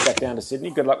about to move back down to Sydney.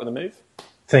 Good luck with the move.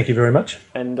 Thank you very much.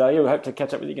 And we hope to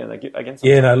catch up with you again.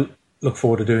 Yeah, no. Look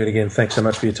forward to doing it again. Thanks so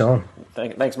much for your time.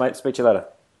 Thanks, mate. Speak to you later.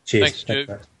 Cheers. Thanks, Stu.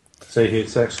 See you.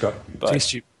 Thanks, Scott. Bye. Cheers,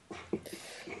 Stu.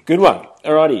 Good one.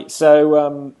 Alrighty.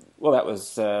 So, that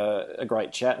was a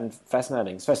great chat and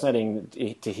fascinating. It's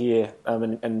fascinating to hear,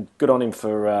 and good on him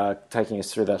for taking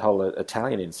us through that whole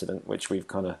Italian incident, which we've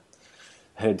kind of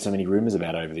heard so many rumours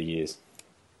about over the years.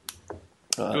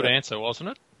 Good answer, wasn't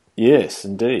it? Yes,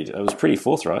 indeed. It was pretty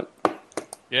forthright.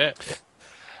 Yeah.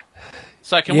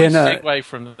 So can we segue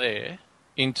from there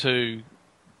into...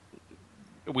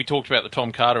 We talked about the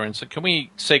Tom Carter incident. Can we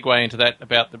segue into that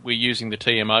about that we're using the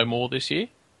TMO more this year?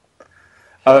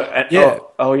 Yeah,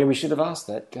 we should have asked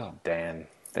that. God damn.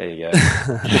 There you go.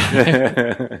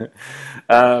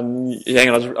 Hang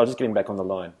on, I'll just get him back on the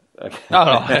line. Okay.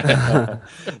 Oh,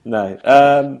 no.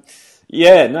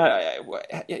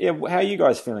 How are you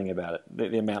guys feeling about it,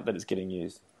 the amount that it's getting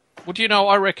used? Well, do you know,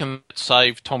 I reckon it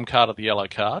saved Tom Carter the yellow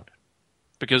card.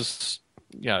 Because,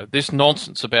 this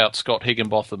nonsense about Scott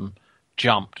Higginbotham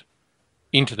jumped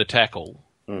into the tackle,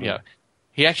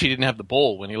 he actually didn't have the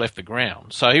ball when he left the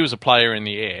ground. So he was a player in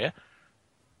the air.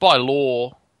 By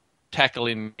law, tackle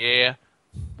in the air.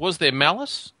 Was there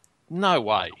malice? No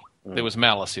way there was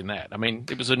malice in that. I mean,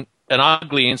 it was an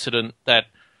ugly incident that,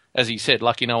 as he said,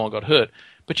 lucky no one got hurt.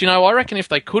 But, I reckon if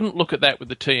they couldn't look at that with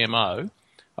the TMO,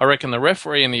 I reckon the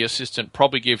referee and the assistant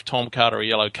probably give Tom Carter a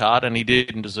yellow card, and he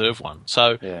didn't deserve one.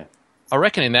 So I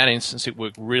reckon in that instance it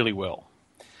worked really well.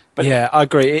 But yeah, I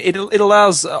agree. It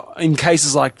allows, in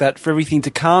cases like that, for everything to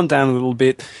calm down a little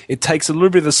bit. It takes a little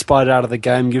bit of the spite out of the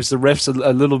game, gives the refs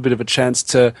a little bit of a chance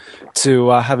to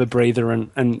have a breather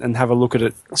and have a look at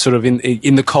it sort of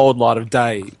in the cold light of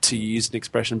day, to use an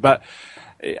expression. But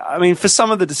I mean, for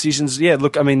some of the decisions,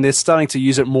 they're starting to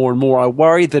use it more and more. I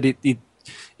worry that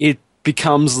it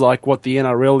becomes like what the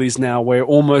NRL is now, where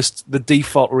almost the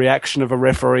default reaction of a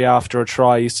referee after a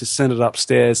try is to send it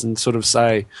upstairs and sort of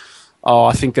say, oh,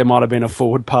 I think there might have been a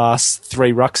forward pass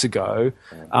 3 rucks ago.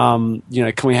 Can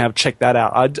we check that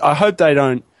out? I hope they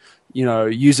don't,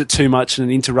 use it too much and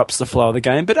it interrupts the flow of the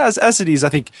game. But as it is, I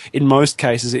think in most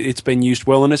cases it's been used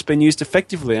well and it's been used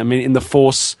effectively. I mean, in the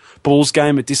Force Bulls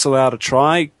game, it disallowed a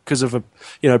try because of a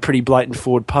pretty blatant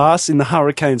forward pass. In the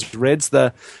Hurricanes Reds,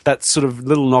 that sort of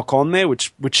little knock on there,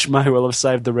 which may well have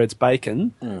saved the Reds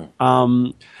bacon.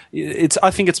 I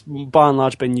think it's by and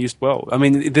large been used well. I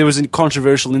mean, there was a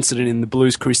controversial incident in the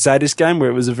Blues Crusaders game where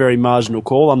it was a very marginal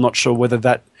call. I'm not sure whether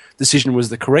that decision was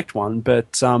the correct one.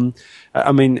 But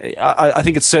I mean, I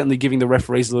think it's certainly giving the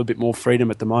referees a little bit more freedom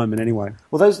at the moment. Anyway.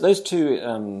 Well, those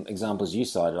two examples you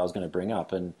cited, I was going to bring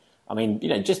up, and I mean,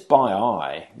 just by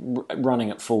eye, running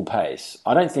at full pace.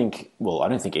 I don't think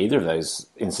either of those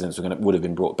incidents would have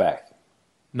been brought back.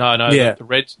 No, Yeah.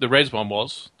 the Reds one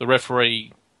was. The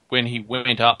referee, when he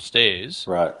went upstairs,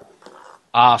 Right.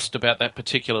 asked about that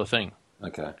particular thing.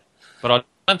 Okay. But I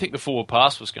don't think the forward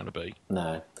pass was going to be.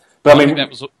 No. But I mean, think that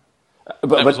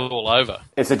was all over.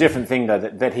 it's a different thing, though,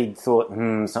 that he thought,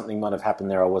 something might have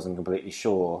happened there, I wasn't completely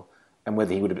sure. And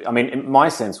whether he would have... I mean, my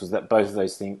sense was that both of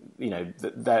those things,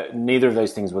 that neither of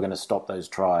those things were going to stop those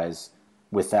tries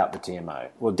without the TMO.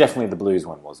 Well, definitely the Blues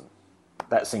one wasn't.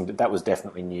 That was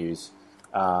definitely news.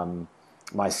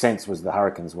 My sense was the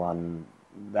Hurricanes one,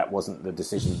 that wasn't the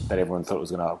decision that everyone thought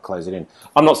was going to close it in.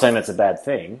 I'm not saying that's a bad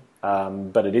thing,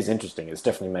 but it is interesting. It's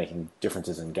definitely making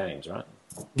differences in games, right?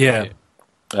 Yeah.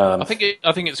 I think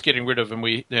it's getting rid of, and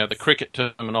the cricket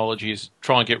terminology is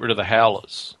try and get rid of the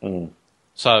howlers.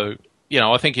 So,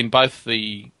 I think in both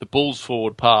the Bulls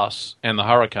forward pass and the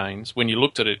Hurricanes, when you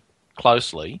looked at it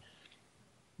closely,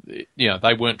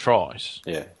 they weren't tries.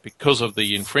 Yeah. Because of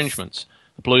the infringements.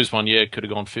 The Blues one, could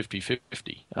have gone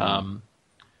 50-50.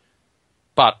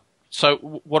 But, so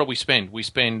what do we spend? We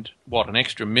spend, an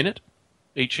extra minute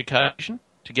each occasion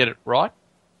to get it right?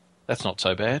 That's not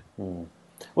so bad.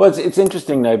 Well, it's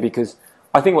interesting, though, because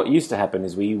I think what used to happen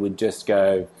is we would just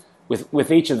go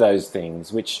with each of those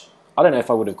things, which I don't know if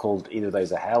I would have called either of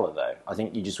those a howler, though. I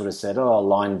think you just would have said,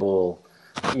 line ball,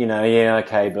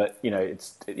 okay, but,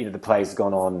 it's the play's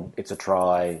gone on, it's a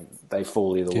try, they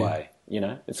fall either way.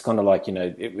 It's kind of like,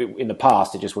 in the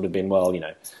past, it just would have been,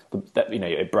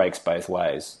 it breaks both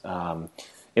ways.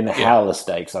 In the howler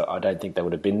stakes, I don't think they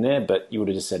would have been there, but you would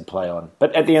have just said play on.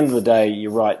 But at the end of the day,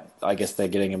 you're right. I guess they're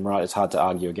getting them right. It's hard to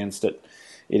argue against it.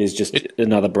 It is just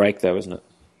another break, though, isn't it?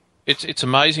 It's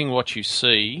amazing what you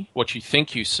see, what you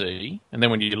think you see, and then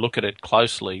when you look at it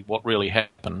closely, what really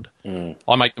happened.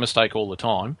 I make the mistake all the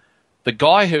time. The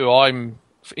guy who I'm,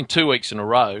 in 2 weeks in a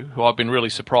row, who I've been really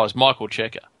surprised, Michael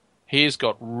Checker, he has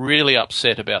got really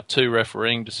upset about 2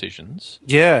 refereeing decisions.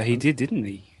 Yeah, he did, didn't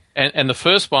he? And the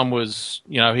first one was,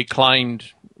 he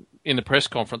claimed in the press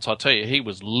conference, I tell you, he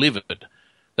was livid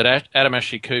that Adam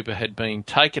Ashley Cooper had been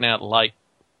taken out late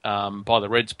by the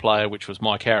Reds player, which was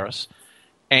Mike Harris,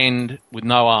 and with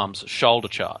no arms, shoulder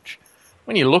charge.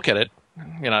 When you look at it,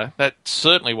 that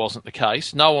certainly wasn't the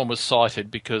case. No one was cited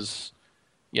because,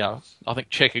 I think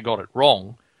Checker got it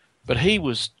wrong. But he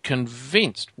was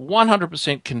convinced,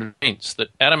 100% convinced, that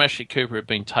Adam Ashley Cooper had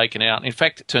been taken out. In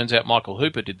fact, it turns out Michael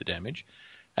Hooper did the damage.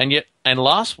 And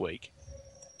last week,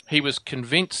 he was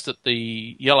convinced that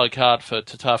the yellow card for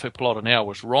Tatafu Polota-Nau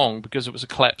was wrong because it was a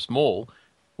collapsed maul.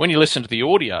 When you listen to the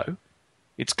audio,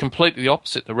 it's completely the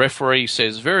opposite. The referee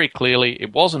says very clearly,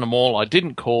 it wasn't a maul, I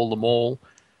didn't call the maul,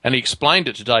 and he explained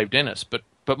it to Dave Dennis. But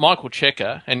Michael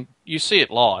Checker, and you see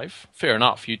it live, fair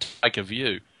enough, you take a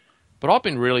view. But I've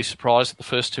been really surprised at the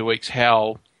first 2 weeks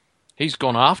how he's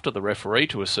gone after the referee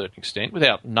to a certain extent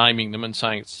without naming them and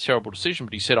saying it's a terrible decision.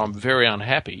 But he said, I'm very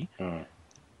unhappy.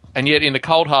 And yet in the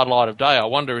cold, hard light of day, I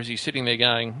wonder, is he sitting there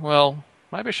going, well,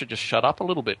 maybe I should just shut up a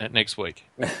little bit next week?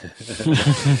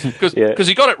 Because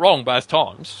he got it wrong both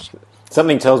times.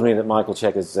 Something tells me that Michael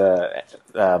Checker's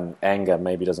anger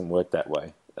maybe doesn't work that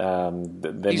way.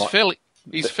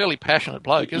 He's a fairly passionate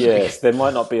bloke, isn't he? Yes, there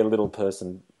might not be a little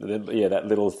person, that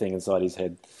little thing inside his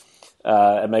head.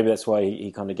 And maybe that's why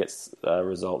he kind of gets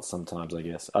results sometimes, I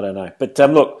guess. I don't know. But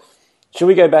look, should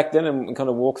we go back then and kind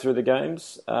of walk through the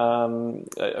games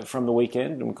from the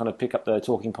weekend and kind of pick up the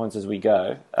talking points as we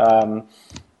go?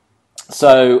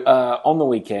 So on the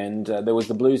weekend, there was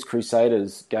the Blues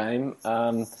Crusaders game.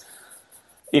 I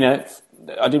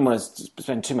didn't want to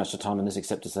spend too much time on this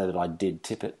except to say that I did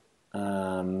tip it.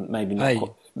 Maybe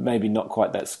not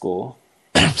quite that score.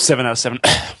 7-7.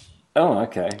 Oh,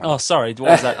 okay. Oh, sorry.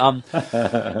 What was that?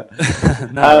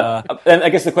 And I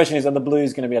guess the question is, are the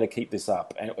Blues going to be able to keep this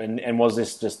up? And was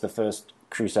this just the first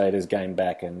Crusaders game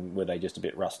back, and were they just a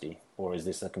bit rusty, or is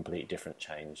this a completely different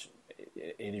change?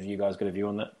 Any of you guys got a view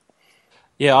on that?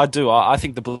 Yeah, I do. I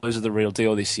think the Blues are the real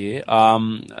deal this year.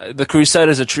 The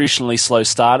Crusaders are traditionally slow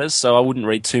starters, so I wouldn't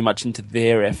read too much into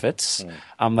their efforts.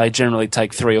 They generally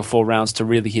take 3 or 4 rounds to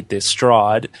really hit their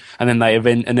stride, and then they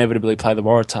inevitably play the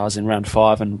Waratahs in round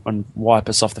 5 and wipe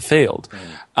us off the field.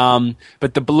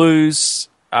 But the Blues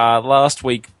last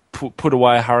week put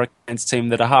away a Hurricanes team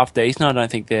that are half decent. I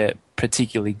don't think they're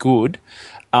particularly good.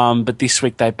 But this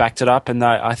week they backed it up, and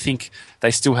I think they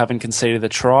still haven't conceded a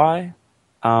try.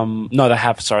 No, they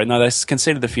have. Sorry, no, they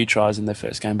conceded a few tries in their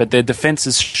first game, but their defence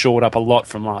has shored up a lot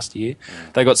from last year.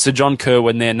 They got Sir John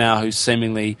Kerwin there now, who's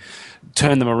seemingly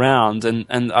turned them around,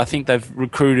 and I think they've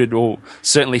recruited, or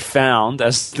certainly found,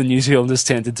 as the New Zealanders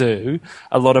tend to do,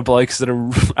 a lot of blokes that are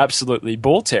absolutely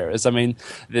ball terrors. I mean,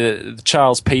 the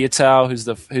Charles Piutau,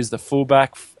 who's the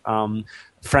fullback,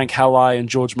 Frank Halley and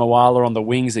George Moala on the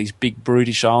wings, these big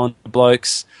brutish Islander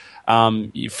blokes.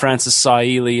 Francis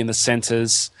Saili in the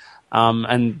centres.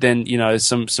 And then,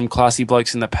 some classy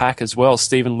blokes in the pack as well.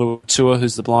 Stephen Luatua,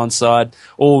 who's the blind side.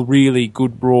 All really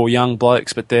good, raw, young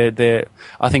blokes, but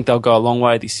I think they'll go a long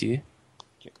way this year.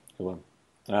 Good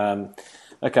one.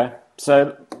 Okay,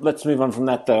 so let's move on from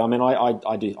that, though. I mean,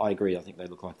 I agree. I think they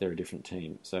look like they're a different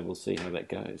team, so we'll see how that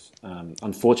goes.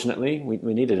 Unfortunately,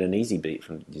 we needed an easy beat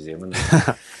from New Zealand.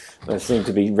 They seem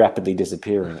to be rapidly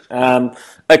disappearing.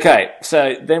 Okay,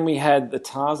 so then we had the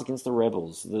Tars against the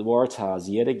Rebels. The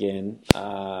Waratahs, yet again,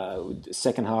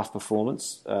 second half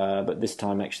performance, but this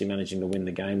time actually managing to win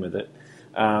the game with it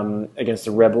against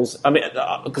the Rebels. I mean,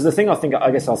 because the thing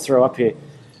I guess I'll throw up here,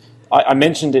 I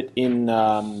mentioned it in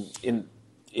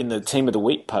the Team of the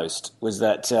Week post, was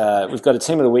that we've got a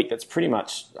Team of the Week that's pretty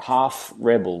much half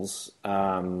Rebels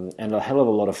and a hell of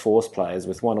a lot of Force players,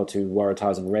 with one or two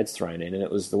Waratahs and Reds thrown in, and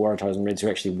it was the Waratahs and Reds who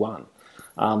actually won.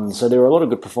 So there were a lot of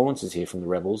good performances here from the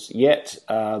Rebels, yet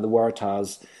the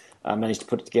Waratahs managed to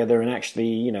put it together, and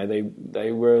actually,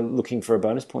 they were looking for a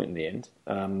bonus point in the end,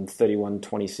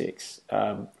 31-26.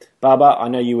 Baba, I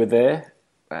know you were there.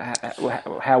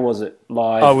 How was it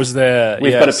live? I was there.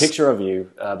 We've got a picture of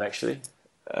you, actually.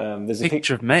 There's a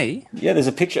picture of me? Yeah, there's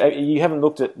a picture. You haven't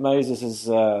looked at Moses'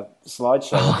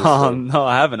 slideshow. Oh, no,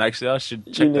 I haven't, actually. I should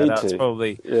check that out. It's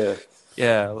probably...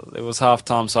 Yeah, it was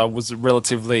half-time, so I was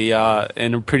relatively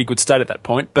in a pretty good state at that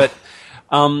point. But,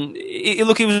 it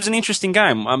was an interesting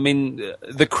game. I mean,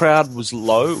 the crowd was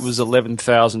low. It was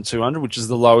 11,200, which is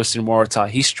the lowest in Waratah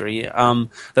history.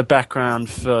 The background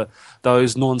for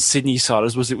those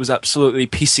non-Sydney-siders was it was absolutely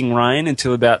pissing rain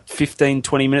until about 15,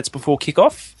 20 minutes before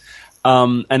kick-off.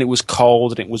 And it was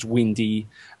cold and it was windy,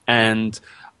 and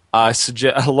I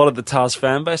suggest a lot of the Tars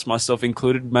fan base, myself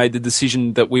included, made the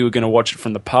decision that we were going to watch it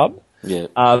from the pub. Yeah.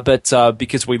 But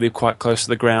because we live quite close to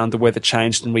the ground, the weather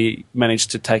changed and we managed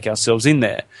to take ourselves in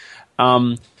there.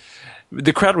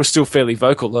 The crowd was still fairly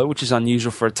vocal, though, which is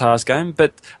unusual for a Tars game.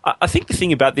 But I think the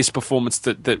thing about this performance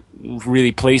that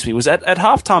really pleased me was at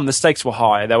halftime the stakes were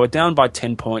high. They were down by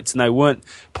 10 points and they weren't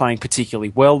playing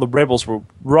particularly well. The Rebels were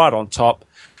right on top.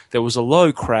 There was a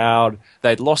low crowd.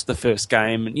 They'd lost the first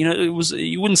game. And,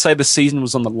 you wouldn't say the season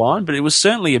was on the line, but it was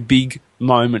certainly a big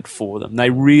moment for them. They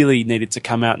really needed to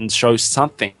come out and show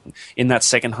something in that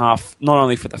second half, not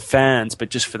only for the fans, but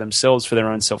just for themselves, for their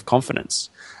own self-confidence.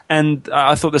 And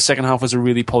I thought the second half was a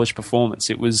really polished performance.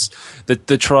 It was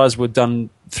the tries were done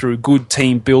through good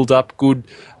team build-up, good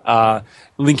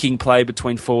linking play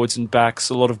between forwards and backs,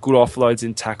 a lot of good offloads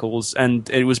in tackles, and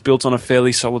it was built on a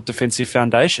fairly solid defensive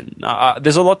foundation.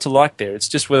 There's a lot to like there. It's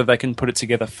just whether they can put it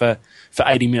together for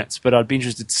 80 minutes, but I'd be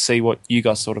interested to see what you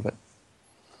guys thought of it.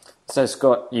 So,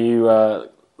 Scott, you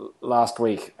last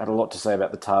week had a lot to say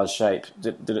about the Tars shape.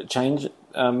 Did it change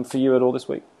for you at all this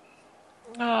week?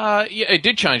 Yeah, it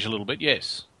did change a little bit,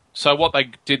 yes. So what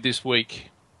they did this week...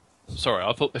 Sorry,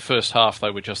 I thought the first half they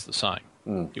were just the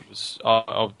same. It was...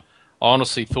 I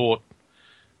honestly thought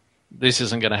this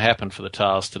isn't going to happen for the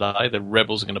Tars today. The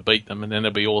Rebels are going to beat them, and then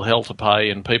there'll be all hell to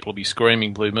pay, and people will be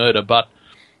screaming blue murder. But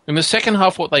in the second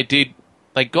half, what they did,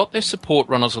 they got their support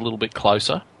runners a little bit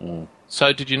closer.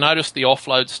 So did you notice the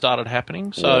offloads started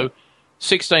happening? So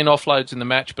 16 offloads in the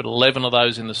match, but 11 of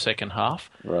those in the second half.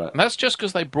 Right. And that's just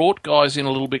because they brought guys in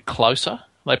a little bit closer.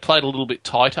 They played a little bit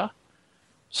tighter.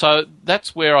 So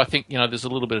that's where I think, there's a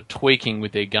little bit of tweaking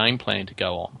with their game plan to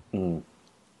go on.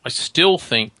 I still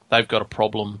think they've got a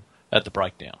problem at the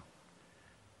breakdown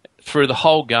through the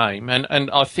whole game, and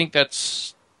I think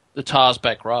that's the Tars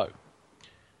back row.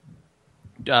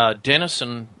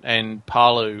 Dennison and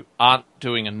Palu aren't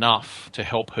doing enough to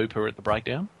help Hooper at the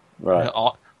breakdown. Right.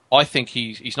 I think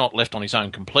he's not left on his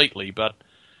own completely, but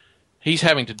he's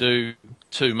having to do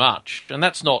too much, and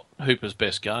that's not Hooper's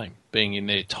best game, being in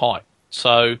there tight.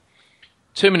 So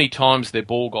too many times their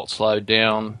ball got slowed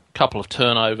down, a couple of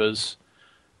turnovers.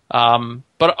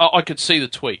 But I could see the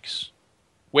tweaks.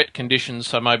 Wet conditions,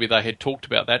 so maybe they had talked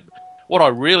about that. What I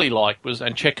really liked was,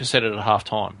 and Cheika said it at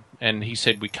half-time, and he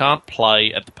said, we can't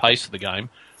play at the pace of the game.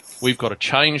 We've got to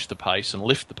change the pace and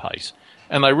lift the pace.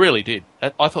 And they really did.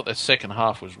 I thought that second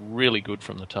half was really good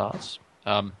from the Tars.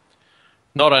 Not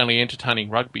only entertaining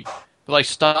rugby, but they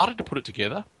started to put it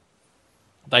together.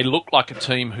 They looked like a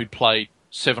team who'd played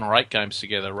 7 or 8 games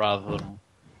together rather than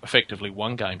effectively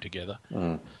one game together.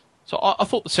 So I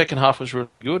thought the second half was really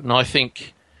good, and I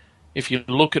think if you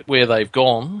look at where they've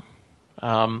gone,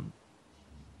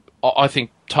 I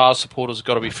think Tars supporters have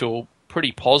got to feel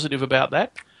pretty positive about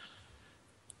that.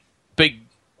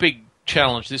 Big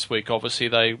challenge this week, obviously.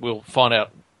 They will find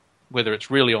out whether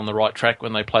it's really on the right track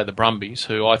when they play the Brumbies,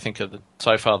 who I think are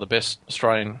so far the best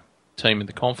Australian team in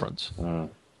the conference.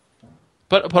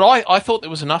 But I thought there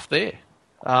was enough there.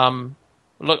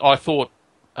 Look, I thought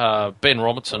Ben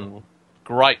Robertson,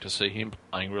 great to see him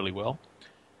playing really well.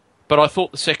 But I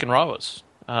thought the second rowers,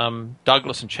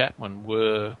 Douglas and Chapman,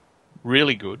 were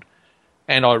really good.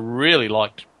 And I really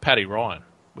liked Paddy Ryan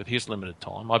with his limited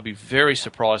time. I'd be very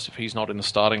surprised if he's not in the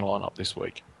starting lineup this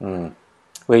week. Well,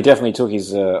 he definitely took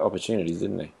his opportunities,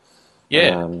 didn't he?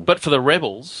 Yeah, but for the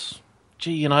Rebels,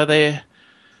 gee, they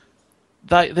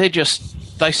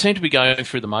seem to be going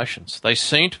through the motions. They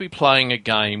seem to be playing a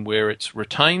game where it's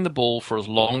retain the ball for as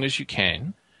long as you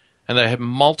can, and they have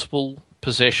multiple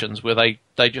possessions where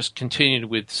they just continued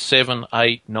with 7,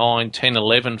 8, 9, 10,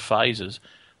 11 phases.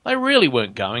 They really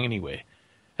weren't going anywhere.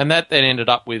 And that then ended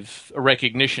up with a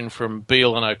recognition from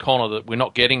Beale and O'Connor that we're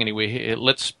not getting anywhere here.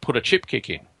 Let's put a chip kick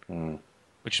in,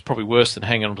 which is probably worse than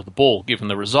hanging onto the ball given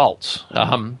the results.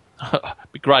 It'd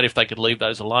be great if they could leave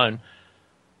those alone.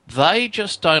 They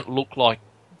just don't look like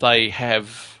they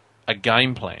have a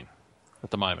game plan at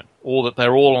the moment, or that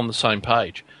they're all on the same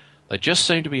page. They just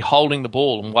seem to be holding the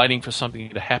ball and waiting for something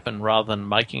to happen rather than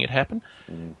making it happen.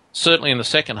 Certainly in the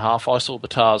second half, I saw the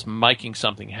Tars making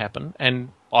something happen, and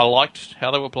I liked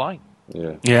how they were playing.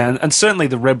 Yeah, and certainly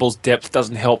the Rebels' depth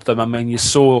doesn't help them. I mean, you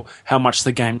saw how much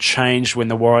the game changed when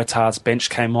the Waratahs bench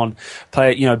came on.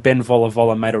 Ben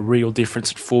Volavola made a real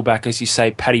difference at fullback. As you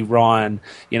say, Paddy Ryan,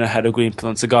 had a good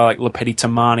influence. A guy like Lepeti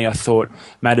Tamani, I thought,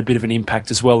 made a bit of an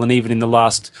impact as well. And even in the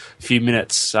last few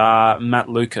minutes, Matt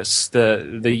Lucas,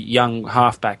 the young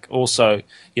halfback, also,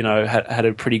 had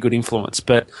a pretty good influence.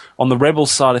 But on the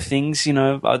Rebels side of things,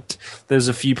 there's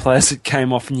a few players that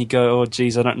came off and you go, oh,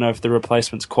 geez, I don't know if the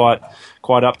replacement's quite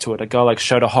up to it. A guy like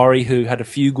Shota Hori, who had a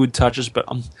few good touches, but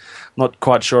I'm not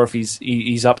quite sure if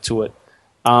he's up to it.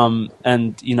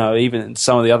 And even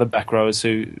some of the other back rowers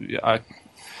who are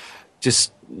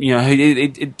just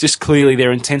it just clearly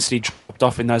their intensity dropped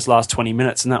off in those last 20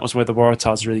 minutes, and that was where the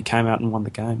Waratahs really came out and won the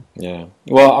game. Yeah.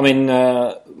 Well, I mean,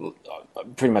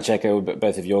 pretty much echo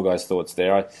both of your guys' thoughts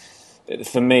there.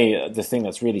 For me, the thing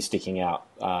that's really sticking out,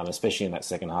 especially in that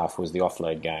second half, was the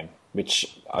offload game,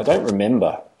 which I don't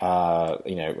remember,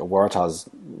 Waratahs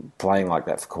playing like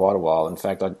that for quite a while. In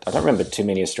fact, I don't remember too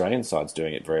many Australian sides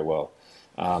doing it very well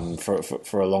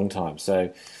for a long time.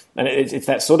 So, and it's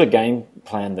that sort of game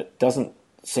plan that doesn't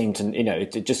seem to,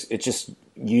 it's just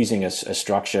using a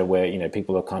structure where,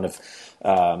 people are kind of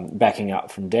backing up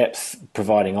from depth,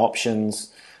 providing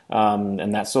options,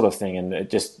 and that sort of thing. And it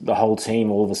just the whole team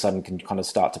all of a sudden can kind of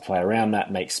start to play around that,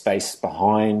 make space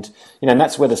behind, and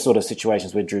that's where the sort of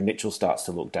situations where Drew Mitchell starts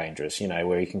to look dangerous,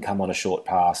 where he can come on a short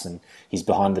pass and he's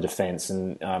behind the defence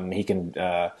and he can,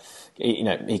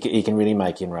 he can really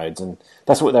make inroads. And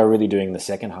that's what they were really doing in the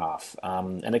second half.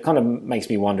 And it kind of makes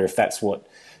me wonder if that's what,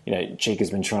 Cheek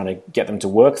has been trying to get them to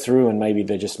work through, and maybe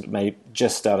they're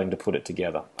just starting to put it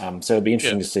together. So it'll be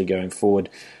interesting to see going forward.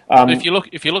 If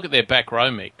you look at their back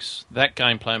row mix, that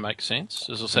game plan makes sense.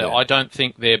 As I say, I don't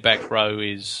think their back row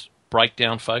is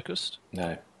breakdown focused.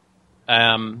 No.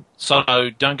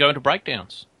 So don't go into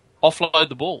breakdowns. Offload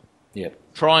the ball. Yeah.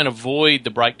 Try and avoid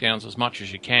the breakdowns as much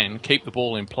as you can. Keep the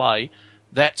ball in play.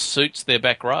 That suits their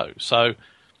back row. So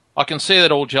I can see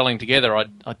that all gelling together. I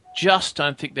just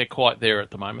don't think they're quite there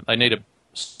at the moment. They need a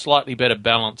slightly better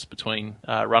balance between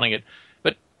running it.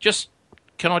 But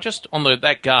on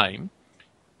that game,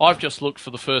 I've just looked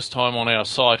for the first time on our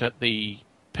site at the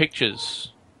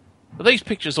pictures. Are these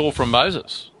pictures all from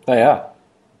Moses? They are.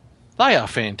 They are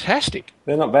fantastic.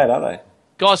 They're not bad, are they?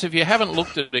 Guys, if you haven't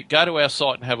looked at it, go to our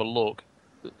site and have a look.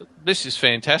 This is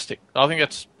fantastic. I think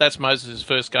that's Moses'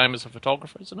 first game as a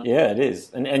photographer, isn't it? Yeah, it is.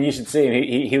 And you should see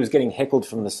him. He was getting heckled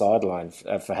from the sideline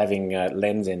for having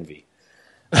lens envy.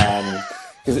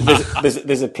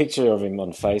 There's a picture of him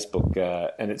on Facebook,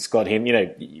 and it's got him.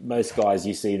 Most guys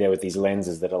you see there with these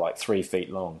lenses that are like 3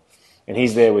 feet long, and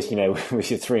he's there with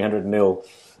with your 300mm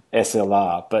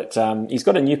SLR. But he's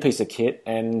got a new piece of kit,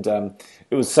 and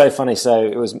it was so funny. So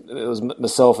it was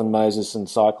myself and Moses and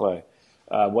Cyclo.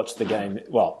 Watched the game.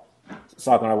 Well,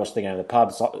 Cycle and I watched the game at the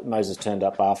pub. Moses turned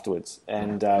up afterwards,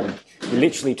 and he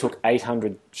literally took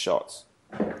 800 shots.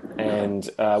 And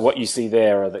what you see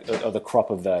there are the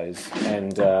crop of those,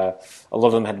 and a lot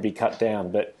of them had to be cut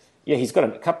down. But yeah, he's got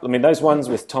a couple. I mean, those ones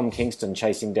with Tom Kingston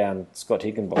chasing down Scott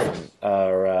Higginbotham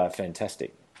are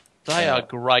fantastic. They are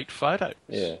great photos.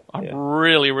 Yeah, I'm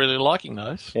really, really liking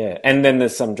those. Yeah, and then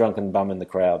there's some drunken bum in the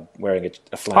crowd wearing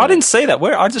a flame. I didn't see that.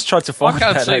 Where I just tried to find I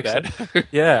can't that. see actually. that.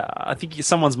 Yeah, I think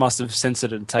someone's must have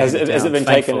censored it and taken it down. Has it been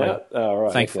thankfully. taken out? Oh,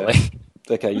 right. Thankfully.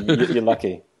 Okay, you're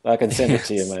lucky. I can send it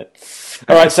to you, mate.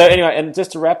 All right, so anyway, and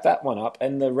just to wrap that one up,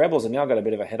 and the Rebels have now got a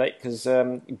bit of a headache because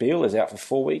Beale is out for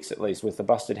 4 weeks at least with a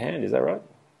busted hand. Is that right?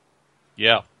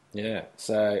 Yeah. Yeah.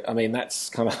 So, I mean, that's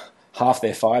kind of half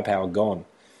their firepower gone.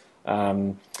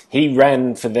 He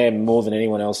ran for them more than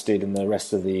anyone else did in the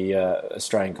rest of the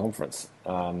Australian conference.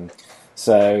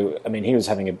 So, I mean, he was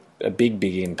having a big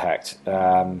impact.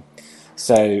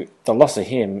 So the loss of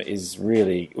him is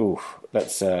really,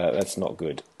 that's not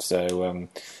good. So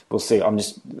we'll see. I'm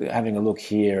just having a look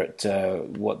here at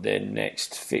what their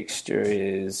next fixture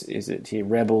is. Is it here?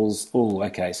 Rebels. Oh,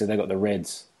 okay. So they got the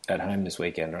Reds at home this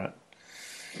weekend, right?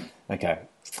 Okay.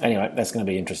 Anyway, that's going to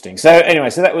be interesting. So anyway,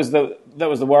 so that was the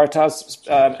Waratahs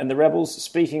and the Rebels.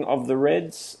 Speaking of the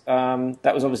Reds,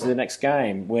 that was obviously the next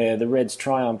game where the Reds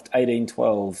triumphed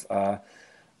 18-12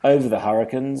 over the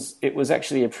Hurricanes. It was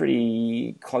actually a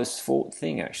pretty close fought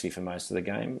thing actually for most of the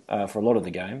game, for a lot of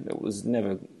the game. It was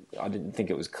never. I didn't think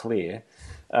it was clear.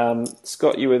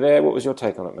 Scott, you were there. What was your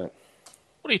take on it, mate?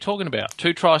 What are you talking about?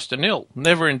 2 tries to 0.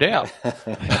 Never in doubt.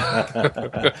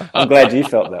 I'm glad you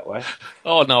felt that way.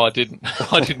 Oh, no, I didn't.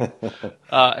 How did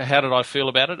I feel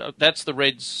about it? That's the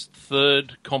Reds'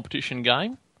 third competition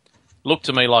game. Looked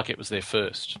to me like it was their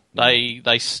first.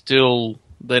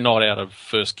 They're not out of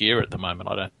first gear at the moment,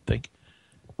 I don't think.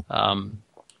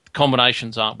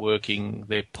 Combinations aren't working.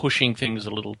 They're pushing things a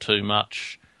little too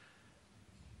much.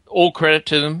 All credit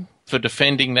to them for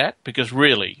defending that, because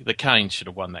really, the Canes should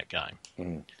have won that game.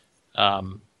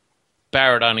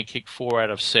 Barrett only kicked 4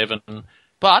 out of 7,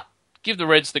 but give the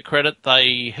Reds the credit.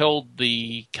 They held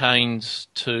the Canes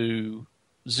to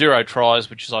 0 tries,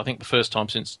 which is, I think, the first time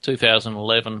since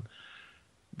 2011.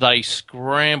 They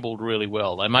scrambled really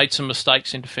well. They made some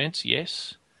mistakes in defence,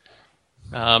 yes,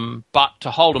 but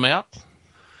to hold them out,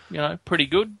 pretty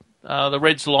good. The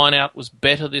Reds' line-out was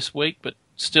better this week, but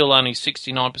still only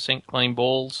 69% clean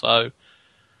ball, so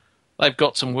they've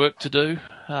got some work to do.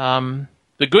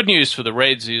 The good news for the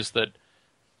Reds is that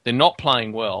they're not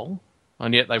playing well,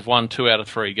 and yet they've won 2 out of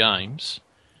 3 games,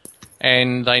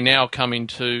 and they now come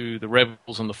into the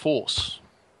Rebels and the Force.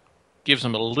 Gives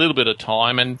them a little bit of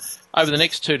time, and over the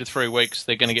next 2 to 3 weeks,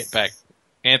 they're going to get back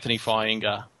Anthony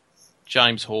Fainga,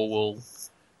 James Horwell,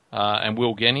 and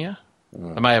Will Genia.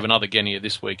 They may have another Genia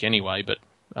this week anyway, but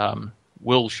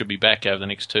Will should be back over the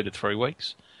next 2 to 3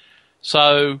 weeks.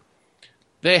 So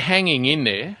they're hanging in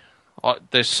there.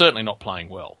 They're certainly not playing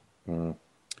well.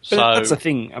 So that's the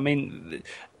thing. I mean,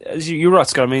 you're right,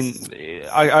 Scott. I mean,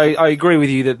 I agree with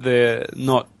you that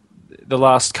the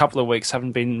last couple of weeks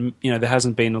haven't been, there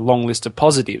hasn't been a long list of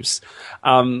positives.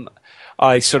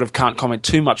 I sort of can't comment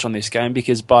too much on this game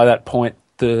because by that point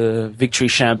the victory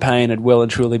champagne had well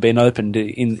and truly been opened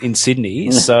in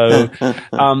Sydney. So,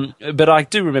 but I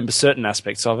do remember certain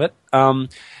aspects of it.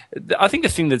 I think the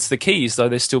thing that's the key is though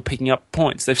they're still picking up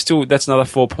points. That's another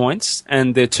 4 points,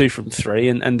 and they're 2 from 3,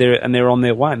 and they're on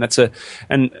their way.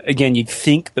 And again, you'd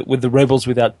think that with the Rebels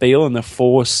without Beale and the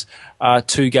Force,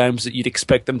 2 games that you'd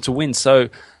expect them to win. So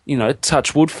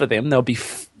touch wood for them, they'll be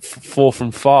 4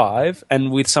 from 5,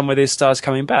 and with some of their stars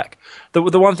coming back. The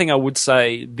one thing I would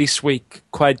say this week,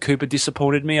 Quade Cooper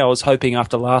disappointed me. I was hoping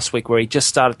after last week where he just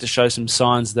started to show some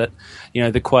signs that,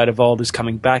 the Quade of old is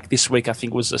coming back. This week I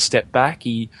think was a step back.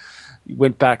 He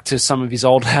went back to some of his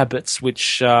old habits,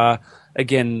 which,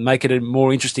 again, make it a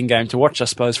more interesting game to watch, I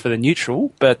suppose, for the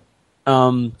neutral. But,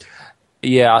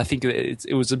 I think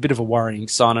it was a bit of a worrying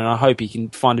sign, and I hope he can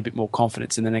find a bit more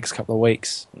confidence in the next couple of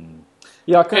weeks.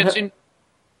 Yeah,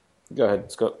 Go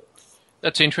ahead, Scott.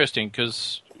 That's interesting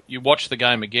because you watch the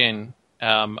game again,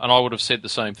 and I would have said the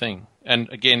same thing. And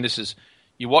again,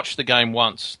 you watch the game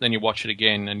once, then you watch it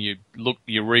again, and you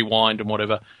rewind and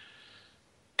whatever.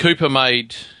 Cooper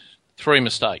made 3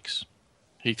 mistakes.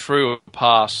 He threw a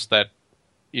pass that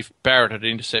if Barrett had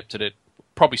intercepted it,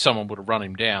 probably someone would have run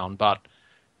him down, but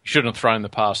he shouldn't have thrown the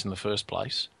pass in the first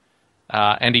place.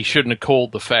 And he shouldn't have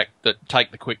called the fact that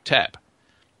take the quick tap.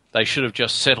 They should have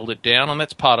just settled it down, and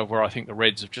that's part of where I think the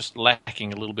Reds are just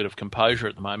lacking a little bit of composure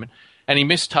at the moment. And he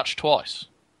missed touch twice.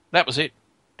 That was it.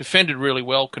 Defended really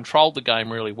well, controlled the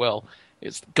game really well.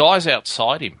 It's guys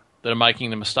outside him that are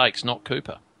making the mistakes, not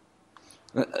Cooper.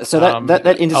 So that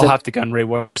intercept... I'll have to go and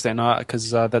rewatch then,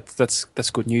 because that's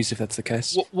good news if that's the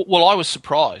case. Well, I was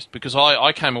surprised because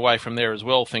I came away from there as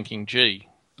well thinking, gee,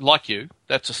 like you,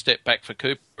 that's a step back for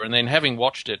Cooper. And then having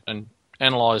watched it and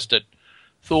analysed it,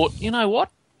 thought, you know what?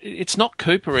 It's not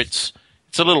Cooper, it's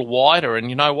it's a little wider. And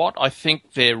you know what? I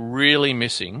think they're really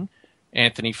missing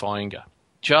Anthony Fainga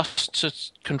just to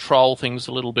control things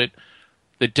a little bit.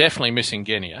 They're definitely missing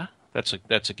Genia. That's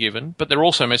a given. But they're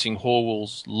also missing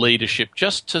Horwell's leadership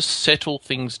just to settle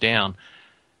things down.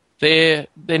 They're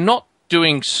not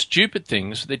doing stupid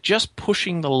things. They're just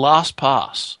pushing the last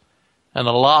pass and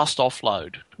the last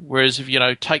offload. Whereas if,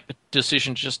 take the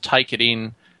decision to just take it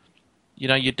in,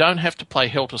 you don't have to play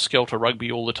helter-skelter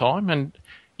rugby all the time. And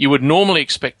you would normally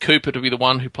expect Cooper to be the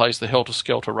one who plays the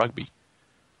helter-skelter rugby.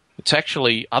 It's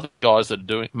actually other guys that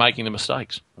are making the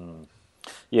mistakes.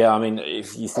 Yeah, I mean,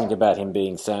 if you think about him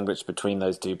being sandwiched between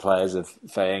those two players of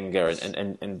Faenga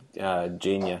and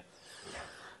Genia,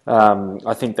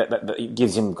 I think that it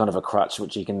gives him kind of a crutch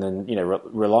which he can then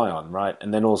rely on, right?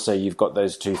 And then also you've got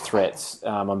those two threats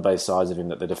on both sides of him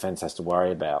that the defence has to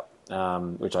worry about,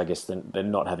 which I guess they're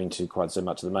not having to quite so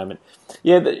much at the moment.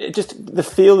 Yeah, just the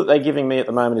feel that they're giving me at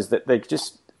the moment is that they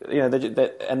just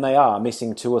and they are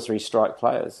missing 2 or 3 strike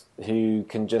players who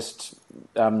can just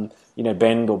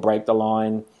bend or break the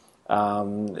line,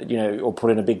 or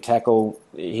put in a big tackle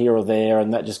here or there,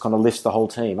 and that just kind of lifts the whole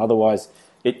team. Otherwise,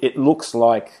 it looks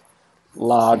like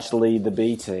largely the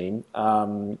B team,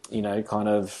 kind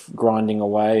of grinding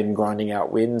away and grinding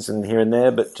out wins and here and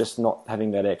there, but just not having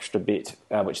that extra bit,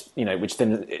 which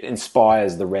then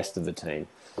inspires the rest of the team.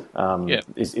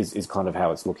 Is kind of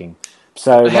how it's looking.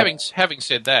 So, having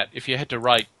said that, if you had to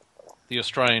rate the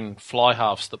Australian fly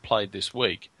halves that played this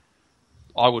week,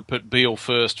 I would put Beale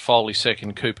first, Foley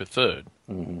second, Cooper third.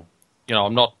 Mm-hmm.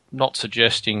 I'm not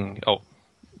suggesting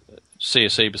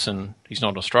C.S. Eberson, he's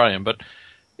not Australian, but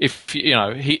if he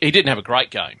didn't have a great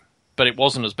game, but it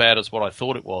wasn't as bad as what I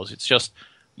thought it was. It's just,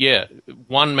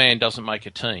 one man doesn't make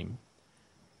a team.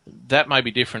 That may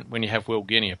be different when you have Will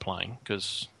Genia playing,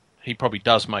 because he probably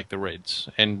does make the Reds,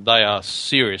 and they are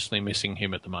seriously missing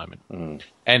him at the moment. Mm.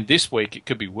 And this week it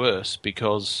could be worse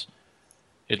because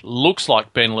it looks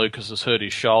like Ben Lucas has hurt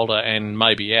his shoulder and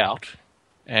may be out,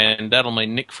 and that'll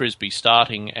mean Nick Frisby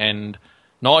starting, and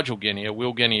Nigel Genia,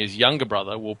 Will Genia's younger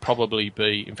brother, will probably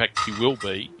be, in fact he will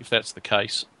be, if that's the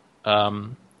case,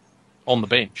 on the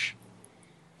bench.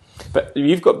 But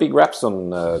you've got big raps on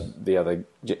the other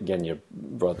Genia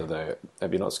brother, though,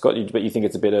 have you not, Scott? But you think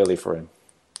it's a bit early for him?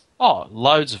 Oh,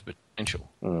 loads of potential.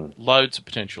 Loads of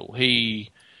potential.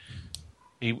 He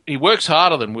works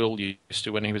harder than Will used to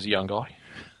when he was a young guy.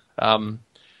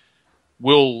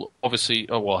 Will, obviously,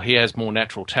 he has more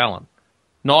natural talent.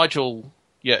 Nigel,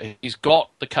 he's got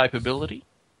the capability,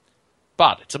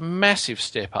 but it's a massive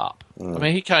step up. I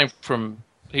mean,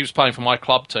 he was playing for my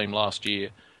club team last year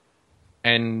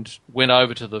and went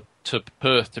over to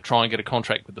Perth to try and get a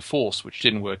contract with the Force, which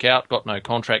didn't work out, got no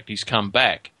contract. He's come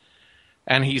back.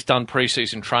 And he's done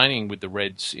pre-season training with the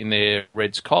Reds in their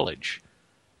Reds college.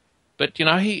 But,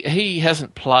 he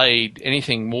hasn't played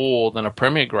anything more than a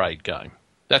Premier grade game.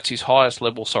 That's his highest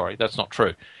level. Sorry, that's not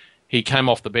true. He came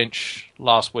off the bench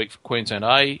last week for Queensland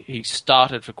A. He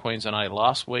started for Queensland A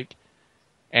last week.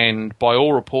 And by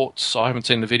all reports, I haven't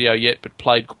seen the video yet, but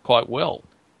played quite well.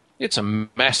 It's a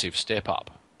massive step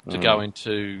up to go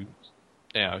into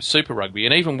Super Rugby.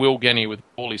 And even Will Genia, with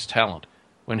all his talent,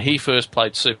 when he first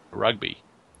played Super Rugby,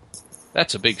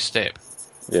 that's a big step.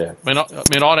 Yeah. I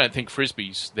don't think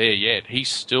Frisby's there yet. He's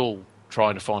still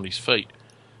trying to find his feet.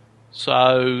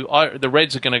 So the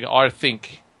Reds are going to, I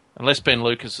think, unless Ben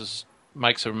Lucas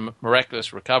makes a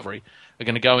miraculous recovery, are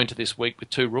going to go into this week with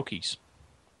 2 rookies.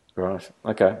 Right.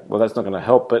 Okay. Well, that's not going to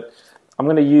help, but I'm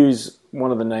going to use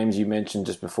one of the names you mentioned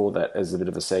just before that as a bit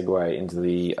of a segue into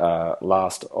the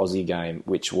last Aussie game,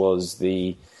 which was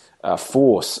the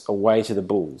Force away to the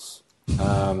Bulls.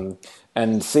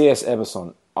 And C.S.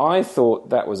 Everson, I thought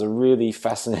that was a really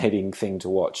fascinating thing to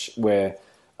watch, where,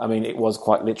 I mean, it was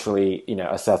quite literally,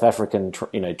 a South African,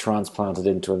 transplanted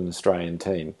into an Australian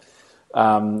team.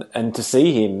 And to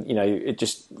see him, it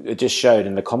just showed,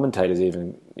 and the commentators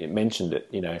even mentioned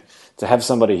it, to have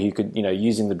somebody who could,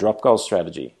 using the drop goal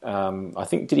strategy. I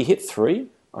think, did he hit 3?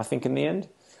 I think in the end.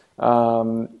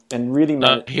 And really,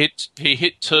 he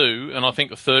hit 2, and I think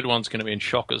the third one's going to be in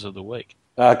Shockers of the Week.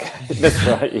 Okay, that's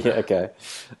right. Yeah, okay.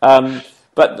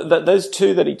 But those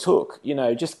 2 that he took,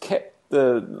 just kept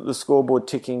the scoreboard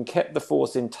ticking, kept the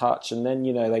Force in touch, and then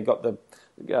they got the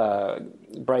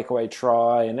breakaway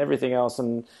try and everything else.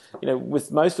 And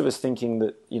with most of us thinking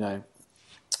that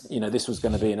this was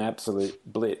going to be an absolute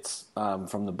blitz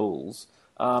from the Bulls,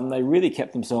 they really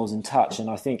kept themselves in touch. And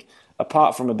I think,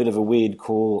 apart from a bit of a weird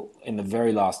call in the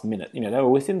very last minute, they were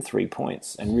within 3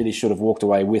 points and really should have walked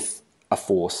away with a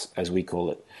force, as we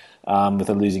call it, with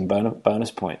a losing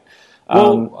bonus point. I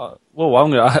don't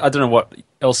know what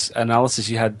else analysis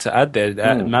you had to add there,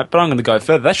 Matt, but I'm going to go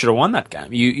further. They should have won that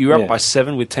game. You're up by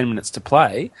 7 with 10 minutes to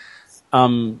play.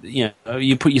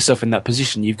 You put yourself in that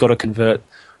position. You've got to convert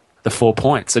the 4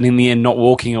 points, and in the end, not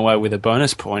walking away with a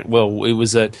bonus point. Well, it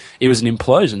was an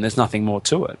implosion. There's nothing more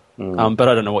to it. But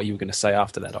I don't know what you were going to say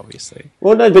after that. Obviously,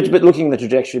 well, no, but looking at the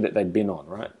trajectory that they'd been on,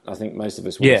 right? I think most of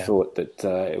us would have thought that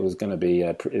it was going to be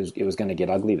it was going to get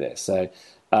ugly there. So,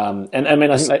 and I mean,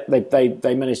 I think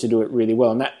they managed to do it really well.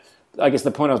 And that, I guess,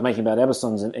 the point I was making about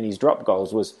Eberson's and his drop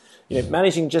goals was,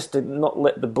 managing just to not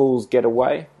let the Bulls get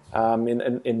away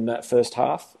in that first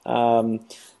half.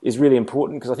 Is really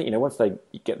important, because I think once they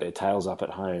get their tails up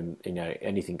at home,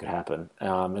 anything could happen,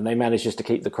 and they managed just to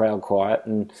keep the crowd quiet,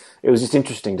 and it was just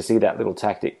interesting to see that little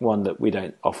tactic, one that we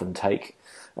don't often take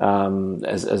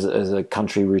as a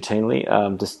country routinely,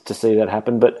 to see that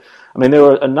happen. But I mean, there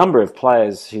were a number of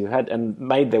players who had and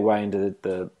made their way into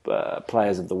the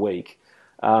players of the week.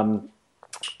 I'm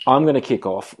going to kick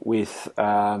off with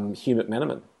Hugh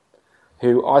McMenamin,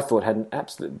 who I thought had an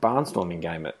absolute barnstorming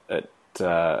game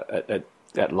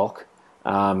at lock.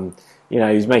 He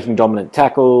was making dominant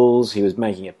tackles. He was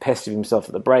making a pest of himself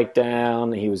at the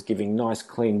breakdown. He was giving nice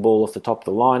clean ball off the top of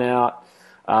the line out.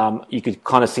 You could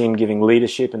kind of see him giving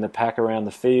leadership in the pack around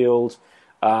the field.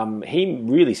 He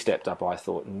really stepped up, I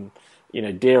thought, and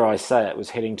dare I say it,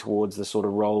 was heading towards the sort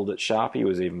of role that Sharpie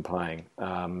was even playing.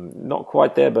 Not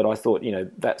quite there, but I thought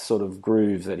that sort of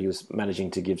groove that he was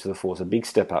managing to give to the Force, a big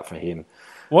step up for him.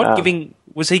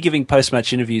 Was he giving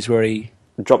post-match interviews where he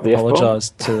dropped the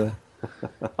apologised to?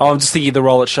 I'm just thinking of the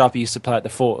role that Sharpie used to play at the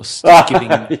Force,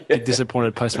 giving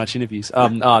disappointed post-match interviews.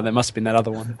 That must have been that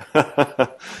other one.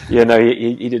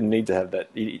 He didn't need to have that.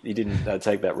 He didn't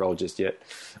take that role just yet.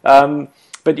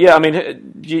 But yeah, I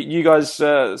mean, you guys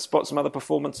spot some other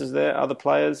performances there, other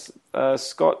players.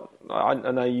 Scott, I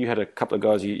know you had a couple of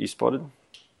guys you spotted.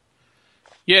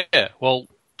 Yeah, well,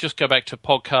 just go back to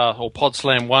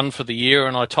Podslam 1 for the year,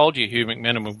 and I told you Hugh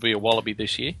McMenamin would be a Wallaby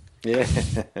this year. Yeah,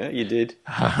 you did.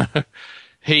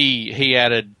 He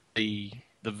added the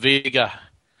vigour,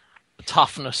 the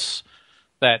toughness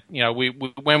that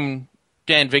when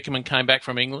Dan Vickerman came back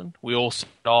from England, we all said,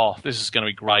 "Oh, this is going to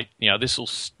be great.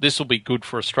 This will be good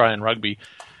for Australian rugby."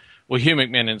 Well, Hugh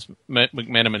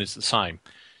McMenamin is the same.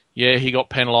 Yeah, he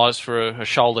got penalised for a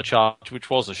shoulder charge,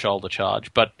 which was a shoulder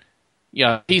charge, but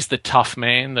he's the tough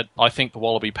man that I think the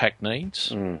Wallaby pack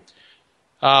needs.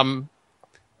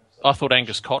 I thought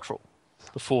Angus Cottrell,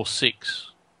 the 4'6",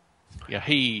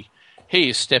 he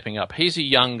is stepping up. He's a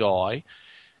young guy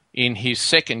in his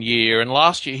second year, and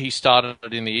last year he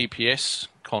started in the EPS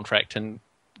contract and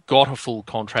got a full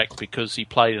contract because he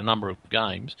played a number of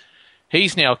games.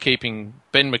 He's now keeping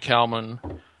Ben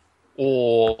McCalman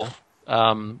or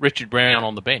Richard Brown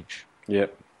on the bench.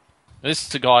 Yep. This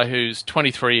is a guy who's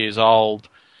 23 years old,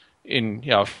 in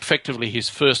effectively his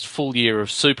first full year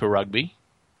of Super Rugby.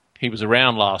 He was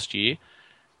around last year.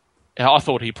 I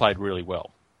thought he played really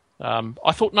well.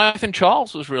 I thought Nathan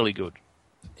Childs was really good.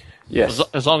 Yes.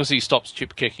 As long as he stops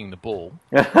chip kicking the ball.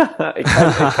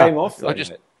 it came off, though,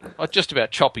 I'd just about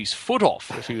chop his foot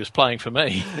off if he was playing for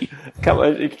me.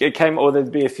 It came, or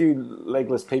there'd be a few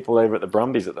legless people over at the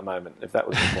Brumbies at the moment, if that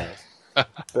was the case.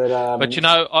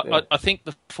 But I think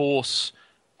the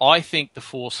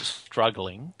Force is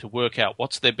struggling to work out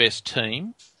what's their best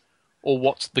team or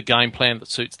what's the game plan that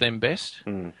suits them best,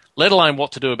 let alone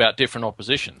what to do about different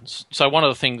oppositions. So one of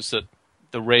the things that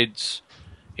the Reds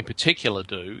in particular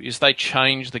do is they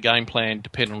change the game plan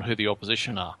depending on who the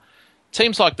opposition are.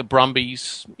 Teams like the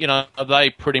Brumbies,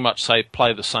 they pretty much say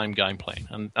play the same game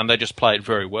plan, and they just play it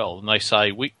very well. And they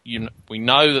say, we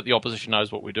know that the opposition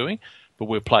knows what we're doing, but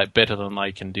we'll play it better than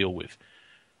they can deal with.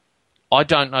 I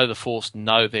don't know the Force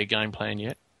know their game plan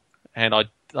yet, and I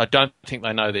don't think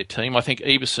they know their team. I think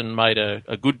Eberson made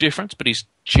a good difference, but his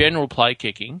general play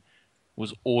kicking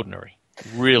was ordinary,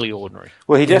 really ordinary.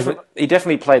 Well, he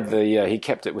definitely played he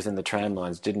kept it within the tram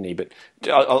lines, didn't he? But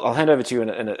I'll hand over to you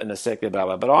in a sec there,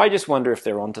 Barbara. But I just wonder if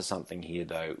they're onto something here,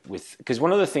 though, because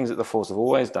one of the things that the Force have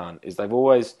always done is they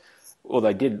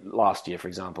did last year, for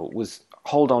example, was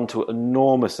hold on to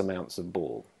enormous amounts of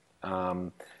ball,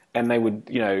 and they would,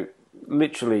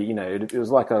 literally, it was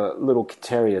like a little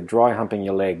terrier dry humping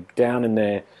your leg down in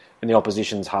the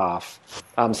opposition's half,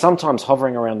 sometimes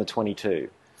hovering around the 22,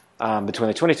 between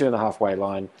the 22 and the halfway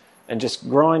line, and just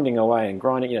grinding away,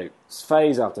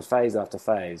 phase after phase after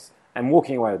phase, and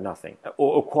walking away with nothing.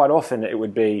 Or quite often it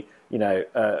would be,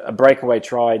 a breakaway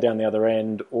try down the other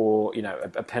end, or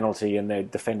a penalty, and they're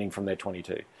defending from their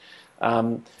 22.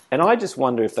 And I just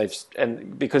wonder if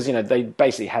because they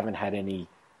basically haven't had any.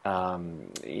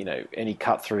 Any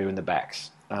cut through in the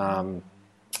backs.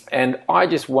 And I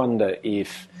just wonder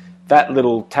if that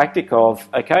little tactic of,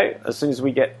 okay, as soon as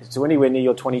we get to anywhere near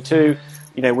your 22,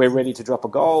 we're ready to drop a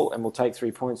goal and we'll take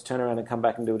 3 points, turn around and come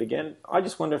back and do it again. I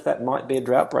just wonder if that might be a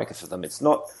drought breaker for them. It's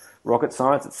not rocket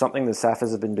science. It's something the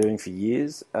Saffers have been doing for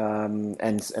years,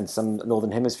 and some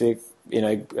Northern Hemisphere,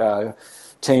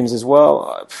 teams as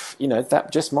well.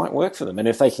 That just might work for them. And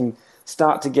if they can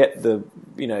start to get the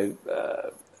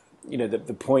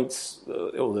points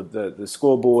or the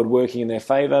scoreboard working in their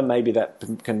favour, maybe that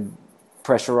can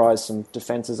pressurise some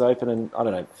defences open, and I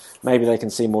don't know, maybe they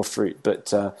can see more fruit.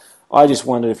 But I just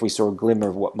wondered if we saw a glimmer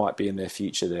of what might be in their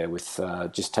future there with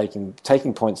just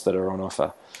taking points that are on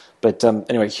offer. But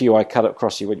anyway, Hugh, I cut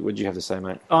across you. What did you have to say,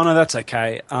 mate? Oh, no, that's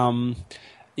okay.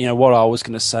 What I was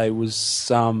going to say was,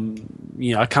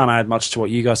 I can't add much to what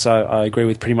you guys say. I agree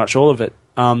with pretty much all of it.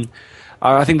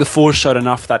 I think the Force showed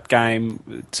enough that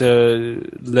game to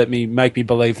make me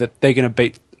believe that they're going to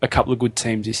beat a couple of good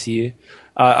teams this year.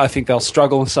 I think they'll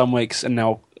struggle in some weeks,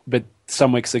 but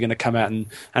some weeks they're going to come out and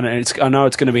I know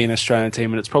it's going to be an Australian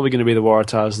team, and it's probably going to be the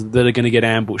Waratahs that are going to get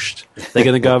ambushed. They're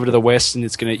going to go over to the West, and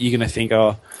you're going to think,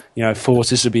 Force,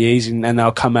 this will be easy, and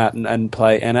they'll come out and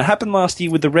play. And it happened last year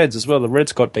with the Reds as well. The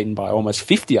Reds got beaten by almost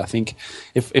 50, I think,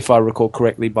 if I recall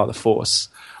correctly, by the Force.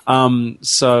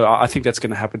 So I think that's going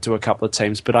to happen to a couple of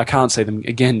teams, but I can't see them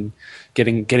again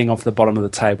getting off the bottom of the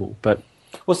table. But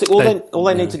well, see, all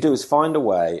they need to do is find a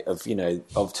way of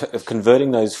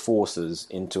converting those forces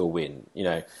into a win.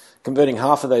 Converting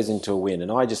half of those into a win,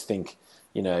 and I just think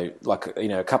a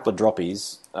couple of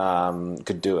droppies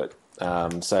could do it.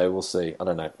 So we'll see. I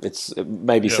don't know. It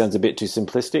maybe sounds a bit too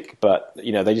simplistic, but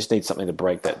they just need something to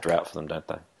break that drought for them, don't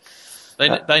they?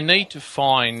 They need to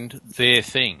find their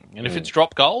thing, and if it's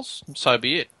drop goals, so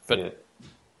be it. But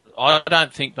I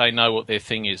don't think they know what their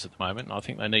thing is at the moment, and I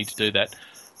think they need to do that.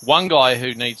 One guy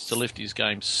who needs to lift his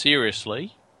game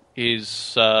seriously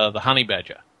is the Honey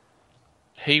Badger.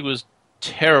 He was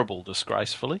terrible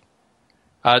defensively.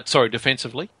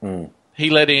 He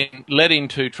let in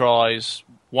 2 tries,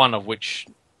 one of which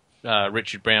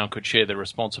Richard Brown could share the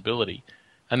responsibility,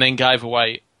 and then gave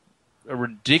away a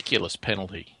ridiculous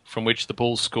penalty from which the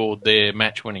Bulls scored their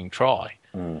match-winning try.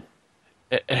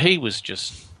 He was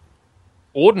just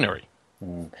ordinary.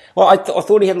 Well, I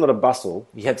thought he had a lot of bustle.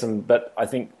 He had some, but I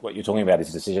think what you're talking about,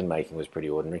 his decision making was pretty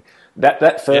ordinary.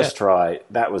 That first try,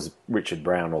 that was Richard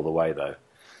Brown all the way, though.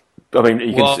 I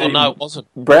mean, no, it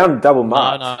wasn't. Brown double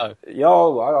marked.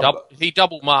 No. He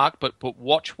double marked, but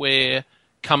watch where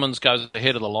Cummins goes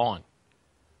ahead of the line.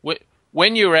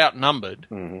 When you're outnumbered,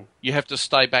 you have to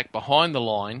stay back behind the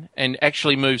line and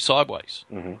actually move sideways.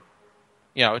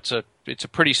 It's a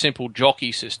pretty simple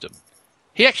jockey system.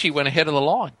 He actually went ahead of the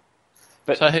line.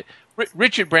 So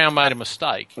Richard Brown made a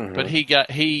mistake, but he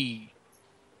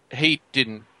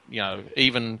didn't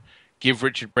even give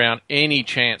Richard Brown any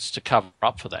chance to cover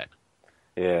up for that.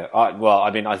 Yeah,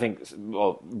 I think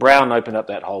Brown opened up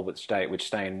that hole which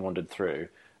Stain wandered through,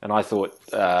 and I thought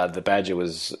the Badger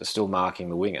was still marking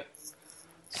the winger.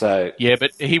 So yeah,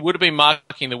 but he would have been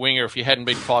marking the winger if he hadn't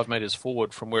been 5 metres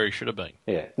forward from where he should have been.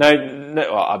 Yeah,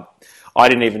 no, I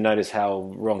didn't even notice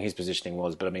how wrong his positioning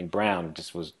was. But I mean, Brown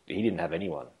he didn't have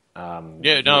anyone. I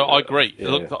agree. Yeah.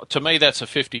 Look, to me, that's a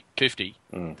 50-50.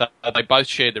 They both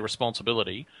shared the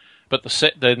responsibility, but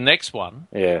the next one,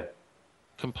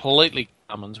 completely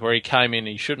Cummins, where he came in,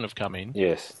 he shouldn't have come in.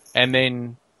 Yes, and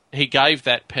then he gave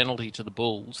that penalty to the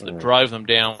Bulls that drove them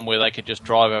down where they could just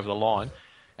drive over the line.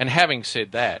 And having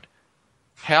said that,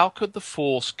 how could the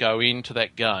Force go into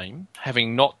that game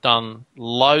having not done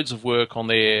loads of work on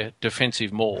their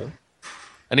defensive maul?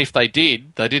 And if they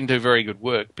did, they didn't do very good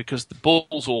work because the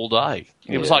Bulls all day.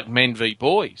 It was like men v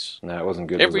boys. No, it wasn't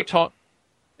good.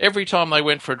 Every time they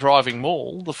went for a driving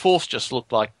maul, the Force just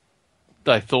looked like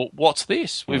they thought, "What's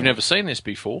this? We've never seen this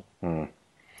before."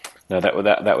 No,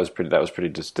 that was pretty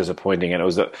disappointing, and it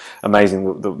was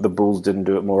amazing the Bulls didn't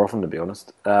do it more often. To be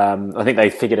honest, I think they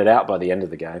figured it out by the end of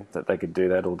the game that they could do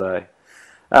that all day.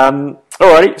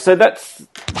 Alrighty, so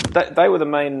they were the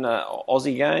main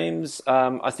Aussie games.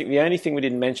 I think the only thing we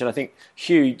didn't mention, I think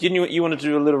Hugh, didn't you wanted to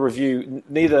do a little review?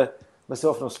 Neither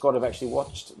myself nor Scott have actually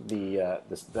watched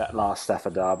that last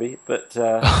Stafford derby, but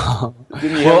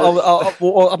didn't you?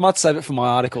 I might save it for my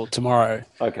article tomorrow.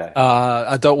 Okay.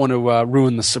 I don't want to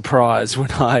ruin the surprise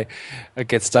when I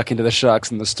get stuck into the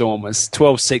Sharks and the Storm. It's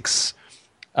 12-6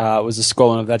 was the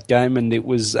scoreline of that game, and it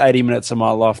was 80 minutes of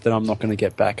my life that I'm not going to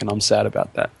get back, and I'm sad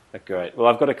about that. Great. Well,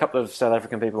 I've got a couple of South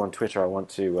African people on Twitter I want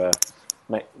to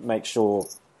make sure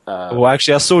Well,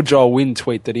 actually, I saw Joel Wynn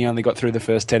tweet that he only got through the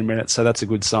first 10 minutes, so that's a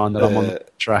good sign that I'm on the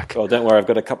track. Well, don't worry, I've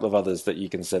got a couple of others that you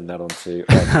can send that on to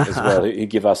as well, who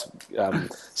give us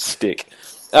stick.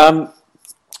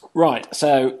 Right,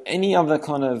 so any other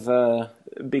kind of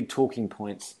big talking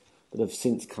points that have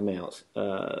since come out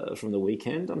from the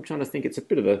weekend? I'm trying to think. It's a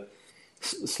bit of a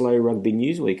slow rugby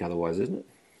news week otherwise, isn't it?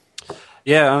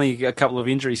 Yeah, only a couple of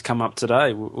injuries come up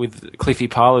today. With Cliffy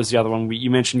Parler's the other one. You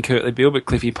mentioned Kurtley Beale, but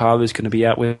Cliffy Parler's going to be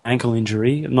out with ankle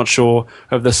injury. I'm not sure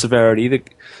of the severity.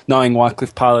 Knowing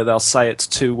Wycliffe Parler, they'll say it's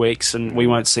 2 weeks, and we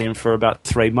won't see him for about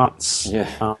 3 months.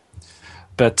 Yeah.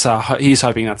 But he's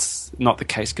hoping that's not the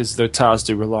case because the Tars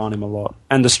do rely on him a lot,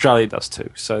 and Australia does too.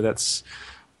 So that's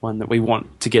one that we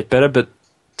want to get better. But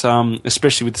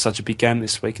especially with such a big game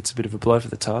this week, it's a bit of a blow for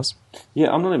the Tars.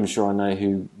 Yeah, I'm not even sure I know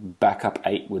who backup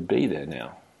 8 would be there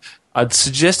now. I'd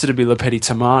suggest it'd be Lepeti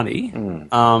Tamani.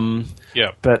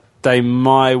 Yeah. But they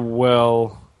might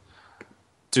well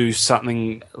do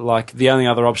something like the only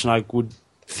other option I would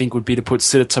think would be to put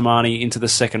Sida Tamani into the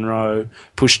second row,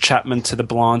 push Chapman to the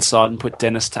blind side and put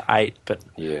Dennis to 8, but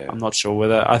Yeah. I'm not sure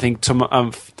whether. I think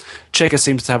Cheika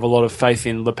seems to have a lot of faith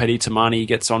in Lepeti Tamani. He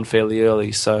gets on fairly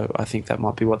early, so I think that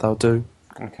might be what they'll do.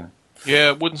 Okay. Yeah,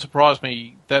 it wouldn't surprise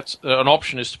me. That's an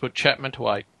option is to put Chapman to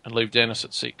 8 and leave Dennis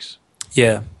at 6.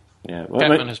 Yeah. Yeah. Well,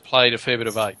 Chapman has played a fair bit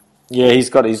of 8. Yeah, he's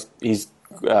got his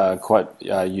quite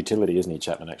utility, isn't he,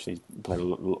 Chapman? Actually, he's played a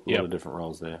lot Yep. of different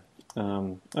roles there.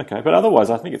 Okay, but otherwise,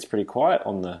 I think it's pretty quiet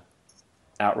on the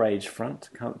outrage front.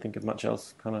 Can't think of much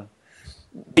else kind of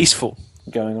Peaceful.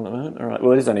 going on at the moment. All right.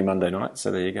 Well, it is only Monday night,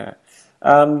 so there you go.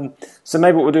 So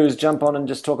maybe what we'll do is jump on and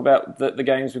just talk about the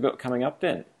games we've got coming up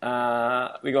then.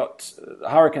 We got the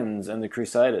Hurricanes and the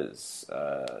Crusaders,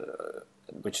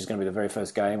 which is going to be the very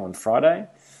first game on Friday,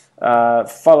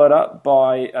 followed up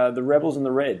by the Rebels and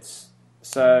the Reds.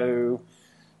 So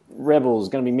Rebels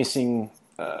going to be missing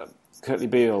Kurtley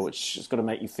Beale, which has got to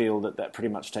make you feel that pretty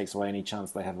much takes away any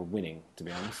chance they have of winning, to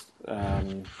be honest.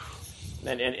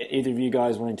 And either of you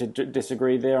guys wanting to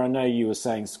disagree there? I know you were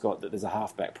saying, Scott, that there's a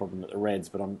halfback problem at the Reds,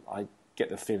 but I get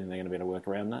the feeling they're going to be able to work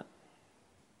around that.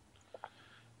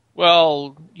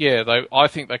 Well, yeah, I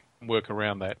think they can work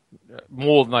around that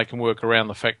more than they can work around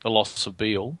the fact the loss of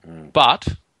Beale. But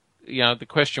the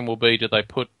question will be: do they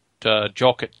put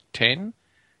Jock at 10?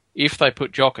 If they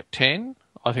put Jock at 10,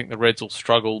 I think the Reds will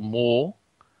struggle more.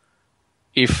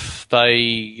 If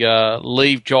they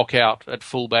leave Jock out at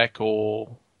fullback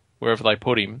or wherever they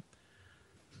put him,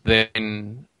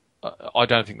 then I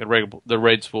don't think the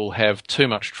Reds will have too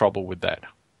much trouble with that.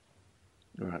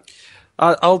 All right.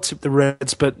 I'll tip the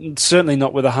Reds, but certainly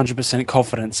not with 100%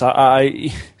 confidence.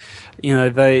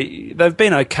 They've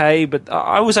been okay, but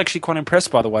I was actually quite impressed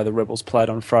by the way the Rebels played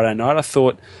on Friday night. I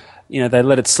thought, they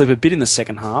let it slip a bit in the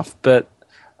second half, but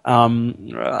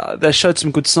they showed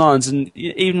some good signs. And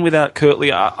even without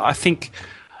Kurtley, I think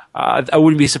I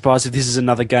wouldn't be surprised if this is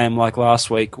another game like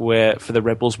last week, where for the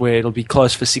Rebels, where it'll be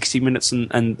close for 60 minutes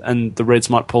and the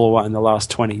Reds might pull away in the last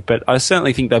 20. But I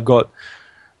certainly think they've got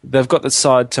the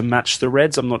side to match the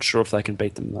Reds. I'm not sure if they can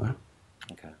beat them, though.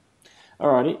 Okay.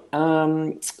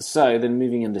 Alrighty. So then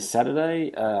moving into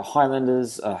Saturday,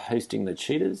 Highlanders are hosting the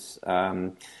Cheetahs.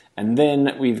 And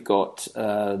then we've got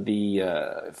the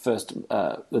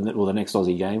next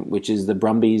Aussie game, which is the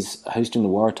Brumbies hosting the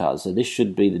Waratahs. So this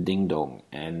should be the ding dong.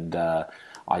 And I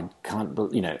can't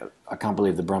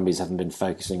believe the Brumbies haven't been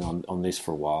focusing on this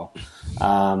for a while.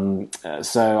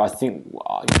 So I think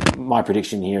my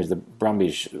prediction here is the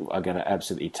Brumbies are going to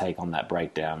absolutely take on that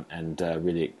breakdown and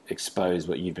really expose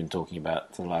what you've been talking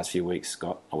about for the last few weeks,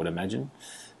 Scott, I would imagine.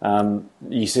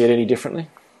 You see it any differently?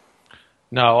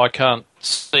 No, I can't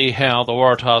see how the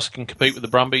Waratahs can compete with the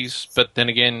Brumbies, but then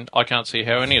again, I can't see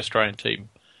how any Australian team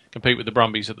compete with the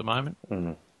Brumbies at the moment.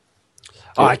 Mm-hmm.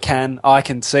 I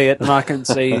can see it, and I can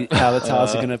see how the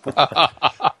Tars are going to put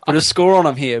a score on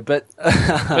them here. But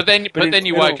then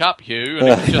you woke up, Hugh, and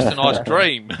it was just a nice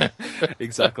dream.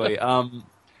 Exactly. In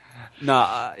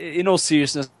all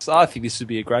seriousness, I think this would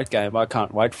be a great game. I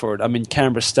can't wait for it. I mean,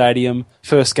 Canberra Stadium,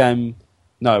 first game.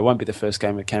 No, it won't be the first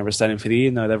game at Canberra Stadium for the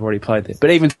year. No, they've already played there. But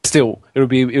even still, it'll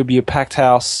be a packed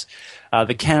house.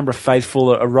 The Canberra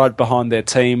faithful are right behind their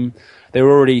team. They're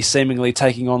already seemingly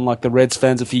taking on like the Reds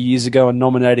fans a few years ago and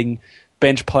nominating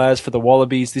bench players for the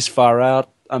Wallabies this far out.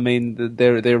 I mean,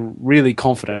 they're really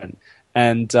confident.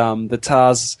 And the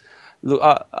Tars,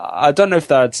 look, I don't know if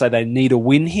they'd say they need a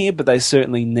win here, but they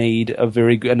certainly need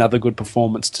another good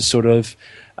performance to sort of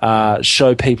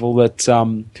show people that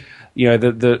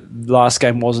the last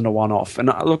game wasn't a one-off. And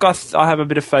look, I have a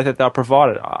bit of faith that they'll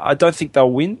provide it. I don't think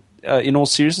they'll win. In all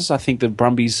seriousness, I think the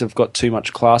Brumbies have got too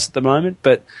much class at the moment,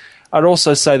 but I'd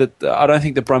also say that I don't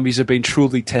think the Brumbies have been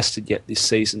truly tested yet this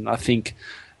season. I think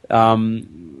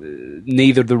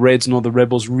neither the Reds nor the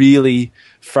Rebels really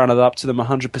fronted up to them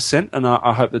 100%, and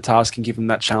I hope the Tahs can give them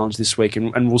that challenge this week,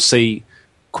 and we'll see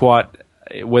quite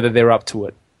whether they're up to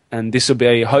it. And this will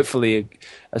be hopefully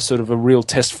a sort of a real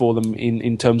test for them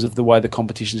in terms of the way the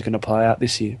competition is going to play out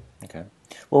this year. Okay.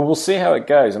 Well, we'll see how it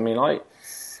goes. I mean,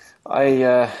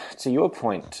 to your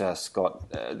point, Scott,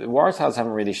 the Waratahs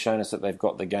haven't really shown us that they've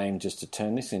got the game just to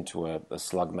turn this into a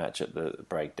slug match at the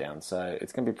breakdown. So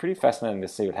it's going to be pretty fascinating to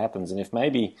see what happens. And if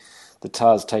maybe the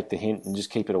Tahs take the hint and just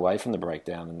keep it away from the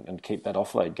breakdown and keep that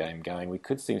offload game going, we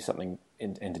could see something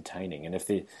entertaining. And if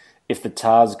the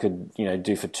Tahs could,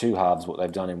 do for two halves what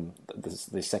they've done in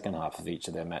the second half of each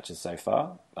of their matches so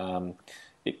far,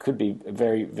 it could be a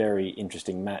very, very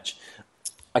interesting match.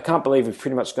 I can't believe we've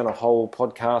pretty much done a whole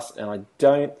podcast, and I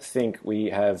don't think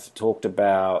we have talked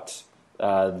about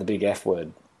the big F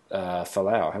word,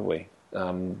 Folau, have we?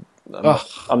 I'm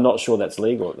not sure that's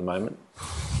legal at the moment.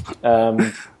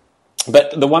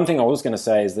 But the one thing I was going to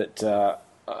say is that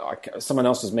someone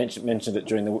else has mentioned it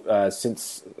during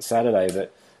since Saturday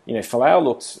that Folau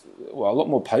looked a lot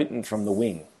more potent from the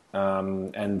wing,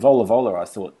 and Vola I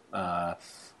thought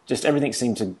just everything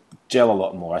seemed to gel a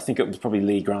lot more. I think it was probably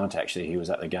Lee Grant actually who was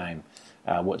at the game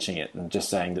watching it and just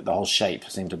saying that the whole shape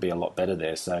seemed to be a lot better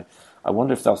there. So I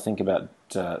wonder if they'll think about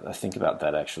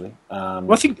that actually.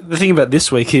 Well, I think the thing about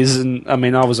this week is, and I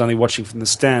mean, I was only watching from the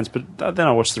stands, but then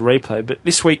I watched the replay. But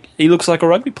this week, he looks like a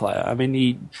rugby player. I mean,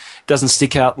 he doesn't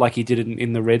stick out like he did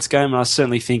in the Reds game. And I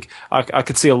certainly think I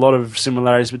could see a lot of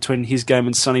similarities between his game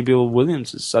and Sonny Bill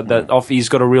Williams. So that he's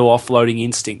got a real offloading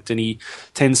instinct, and he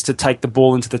tends to take the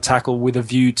ball into the tackle with a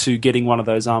view to getting one of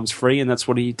those arms free, and that's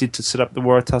what he did to set up the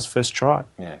Waratahs' first try.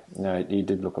 Yeah, no, he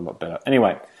did look a lot better.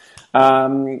 Anyway.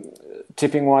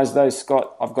 Tipping wise, though,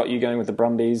 Scott, I've got you going with the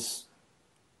Brumbies.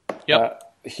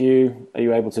 Yep. Hugh, are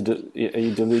you able to? Are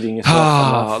you deluding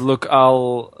yourself? Look,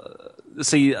 I'll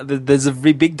see. There's a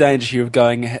big danger here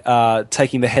of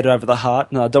taking the head over the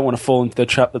heart. No, I don't want to fall into the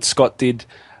trap that Scott did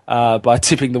by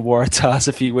tipping the Waratahs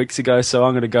a few weeks ago. So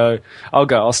I'm going to go.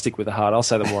 I'll stick with the heart. I'll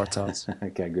say the Waratahs.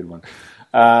 Okay, good one.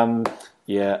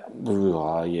 Yeah,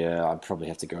 I'd probably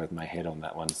have to go with my head on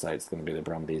that one, so it's going to be the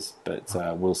Brumbies, but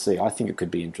we'll see. I think it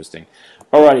could be interesting.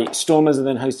 Alrighty, Stormers are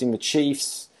then hosting the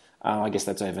Chiefs. I guess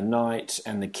that's overnight,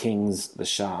 and the Kings, the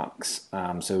Sharks.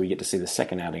 So we get to see the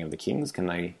second outing of the Kings. Can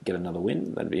they get another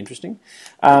win? That'd be interesting.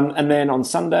 And then on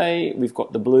Sunday, we've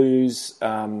got the Blues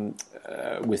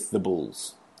with the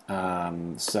Bulls.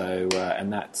 And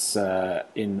that's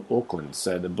in Auckland.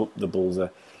 So the Bulls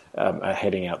are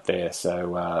heading out there,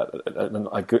 so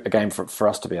a game for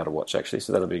us to be able to watch actually.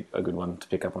 So that'll be a good one to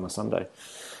pick up on a Sunday.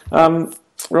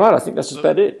 Right, I think that's just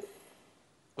about it.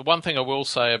 The one thing I will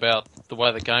say about the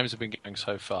way the games have been going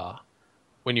so far,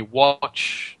 when you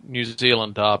watch New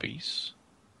Zealand derbies,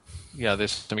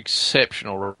 there's some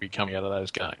exceptional rugby coming out of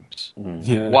those games,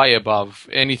 way above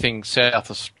anything South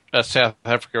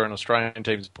Africa and Australian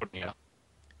teams are putting out.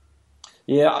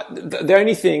 Yeah, the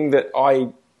only thing that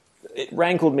it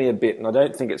rankled me a bit, and I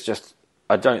don't think it's just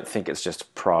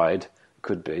pride.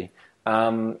 Could be,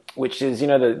 which is the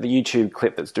YouTube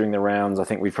clip that's doing the rounds. I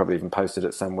think we've probably even posted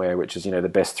it somewhere, which is the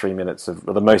best 3 minutes or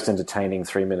the most entertaining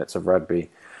 3 minutes of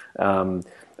rugby. And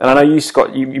I know you,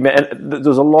 Scott,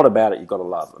 there's a lot about it you've got to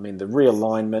love. I mean, the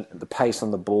realignment, the pace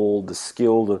on the ball, the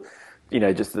skill,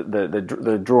 just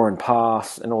the draw and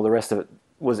pass, and all the rest of it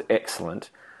was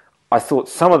excellent. I thought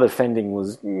some of the defending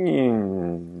was,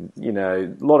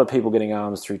 a lot of people getting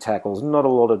arms through tackles, not a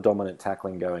lot of dominant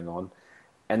tackling going on.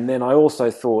 And then I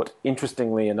also thought,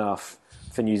 interestingly enough,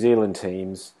 for New Zealand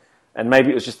teams, and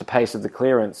maybe it was just the pace of the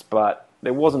clearance, but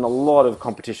there wasn't a lot of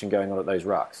competition going on at those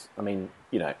rucks. I mean,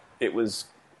 the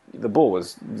ball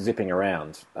was zipping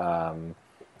around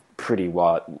pretty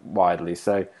widely.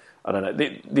 So I don't know.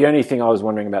 The only thing I was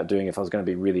wondering about doing if I was going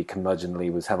to be really curmudgeonly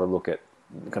was have a look at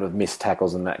kind of missed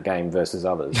tackles in that game versus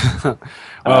others.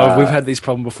 Well, we've had this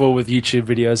problem before with YouTube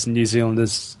videos and New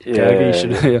Zealanders.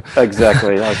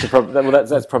 Exactly.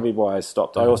 That's probably why I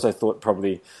stopped. I also thought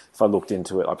probably if I looked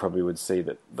into it, I probably would see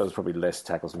that there was probably less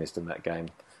tackles missed in that game.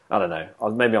 I don't know.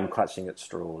 Maybe I'm clutching at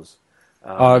straws.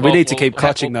 We need to keep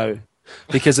clutching though,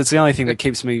 because it's the only thing that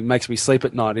makes me sleep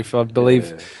at night. If I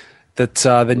believe that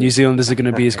the New Zealanders are going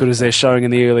to be as good as they're showing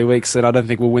in the early weeks, then I don't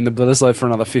think we'll win the Bledisloe for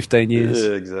another 15 years.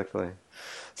 Yeah, exactly.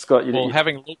 Scott,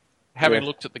 having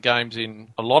looked at the games in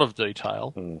a lot of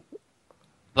detail,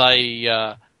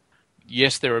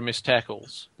 yes, there are missed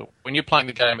tackles, but when you're playing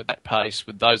the game at that pace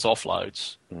with those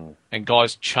offloads and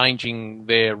guys changing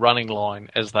their running line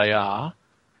as they are,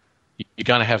 you're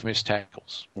going to have missed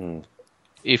tackles.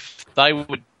 if they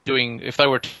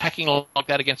were attacking like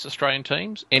that against Australian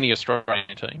teams, any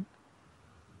Australian team,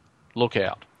 look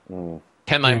out.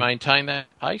 Can they maintain that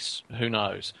pace? Who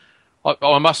knows?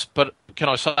 I must, but can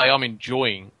I say I'm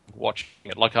enjoying watching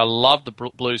it? Like, I love the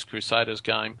Blues Crusaders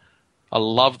game. I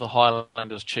love the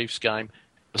Highlanders Chiefs game.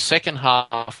 The second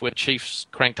half where Chiefs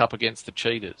cranked up against the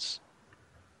Cheetahs.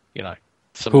 You know,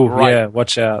 yeah,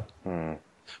 watch out.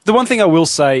 The one thing I will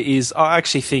say is I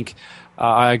actually think,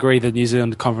 I agree the New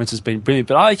Zealand conference has been brilliant,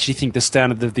 but I actually think the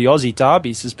standard of the Aussie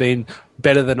derbies has been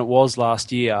better than it was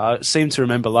last year. I seem to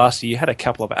remember last year you had a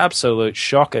couple of absolute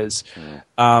shockers.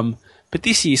 But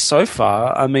this year so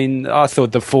far, I mean, I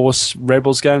thought the Force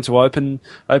Rebels game to open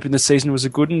the season was a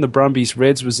good one. The Brumbies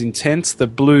Reds was intense. The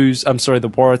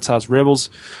Waratahs Rebels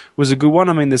was a good one.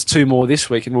 I mean, there's two more this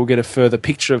week, and we'll get a further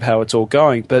picture of how it's all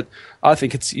going. But I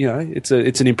think it's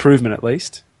it's an improvement at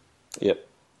least. Yep.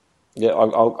 Yeah,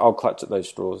 I'll clutch at those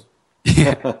straws.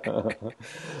 But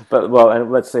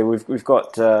and let's see, we've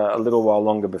got a little while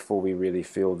longer before we really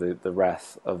feel the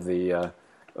wrath of the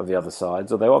other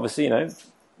sides. Although obviously,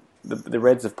 the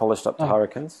Reds have polished up the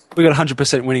Hurricanes. We got a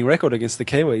 100% winning record against the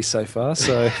Kiwis so far.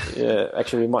 So yeah,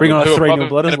 actually, we might bring on a 3-0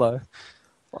 Bledisloe.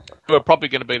 Who are probably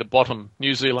going to be the bottom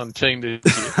New Zealand team this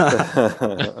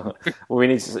year. Well, we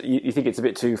need to. You think it's a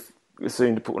bit too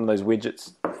soon to put one of those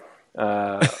widgets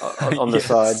on the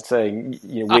side saying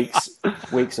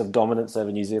weeks of dominance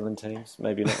over New Zealand teams?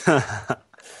 Maybe not.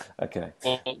 Okay.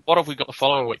 Well, what have we got the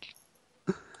following week?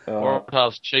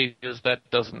 Waratahs Cheetahs. That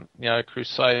doesn't.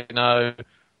 Crusade. No.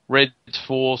 Reds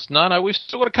Force. No. We've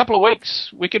still got a couple of weeks.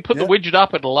 We could put the widget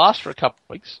up. It'll last for a couple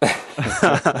of weeks.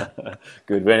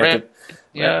 Good.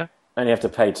 Only have to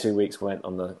pay 2 weeks rent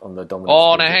on the dominance.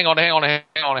 Oh, now hang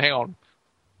on.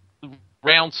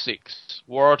 Round 6.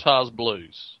 Waratahs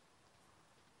Blues.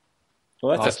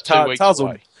 Well, that's 2 weeks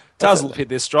away. Tars will hit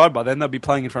their stride by then. They'll be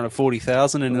playing in front of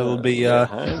 40,000 and it'll be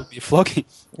a flogging.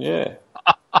 Yeah.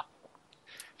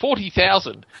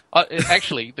 40,000.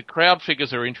 Actually, the crowd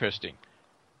figures are interesting.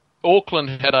 Auckland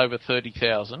had over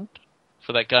 30,000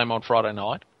 for that game on Friday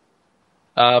night.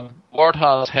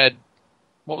 Waratahs had,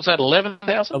 what was that,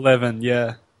 11,000? 11,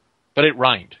 yeah. But it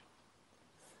rained.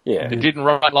 Yeah. It didn't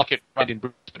rain like it rained in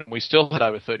Brisbane. We still had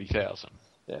over 30,000.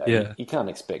 Yeah. You can't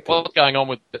expect it. What's going on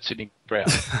with that Sydney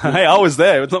crowd? Hey, I was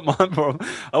there. It's not my problem.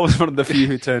 I was one of the few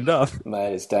who turned up.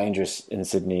 Mate, it's dangerous in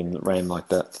Sydney in rain like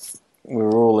that. We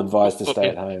were all advised to stay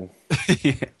at home.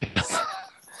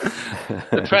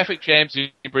 The traffic jams in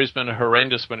Brisbane are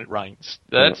horrendous when it rains.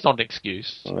 That's not an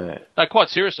excuse. Right. No, quite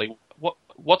seriously,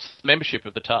 what's the membership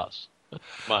of the TARS?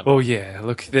 Well, yeah,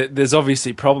 look, there's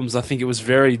obviously problems. I think it was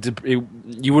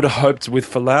you would have hoped with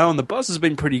Folau, and the buzz has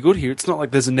been pretty good here. It's not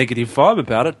like there's a negative vibe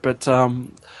about it, but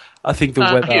I think the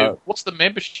weather... What's the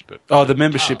membership? The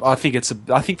membership, I think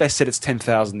they said it's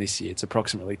 10,000 this year. It's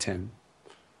approximately 10.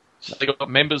 So they got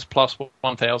members plus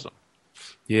 1,000.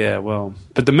 Yeah, well,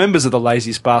 but the members are the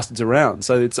laziest bastards around,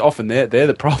 so it's often they're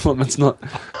the problem. It's not...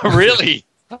 Really?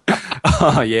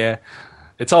 Oh, yeah.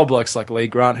 It's old blokes like Lee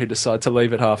Grant who decide to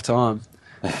leave at half time.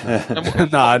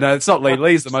 No, it's not Lee.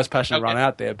 Lee's the most passionate run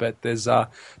out there, but there's the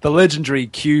legendary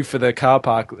queue for the car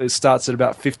park. It starts at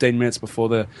about 15 minutes before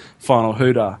the final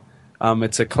hooter.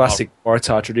 It's a classic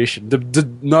Waratah tradition.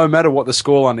 No matter what the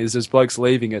scoreline is, there's blokes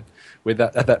leaving it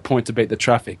at that point to beat the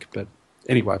traffic. But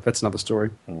anyway, that's another story.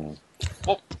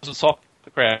 What was the soccer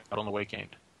crowd on the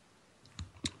weekend?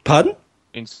 Pardon?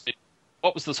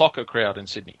 What was the soccer crowd in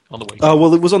Sydney on the weekend? Oh,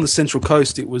 well, it was on the Central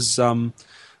Coast. It was,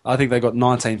 I think they got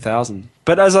 19,000.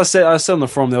 But as I said on the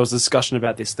forum, there was a discussion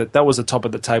about this, that was a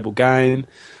top-of-the-table game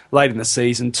late in the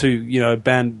season, teams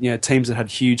that had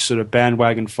huge sort of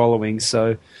bandwagon followings.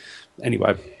 So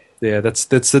anyway, yeah, that's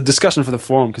the discussion for the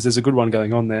forum because there's a good one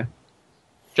going on there.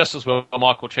 Just as well,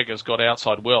 Michael Checker's got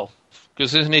outside wealth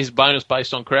because isn't his bonus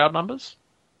based on crowd numbers?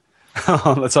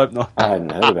 Oh, let's hope not. I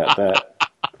hadn't heard about that.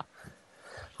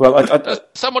 Well,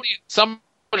 somebody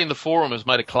in the forum has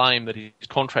made a claim that his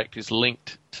contract is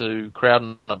linked to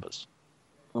crowd numbers.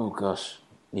 Oh gosh,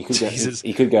 he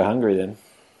could go hungry then.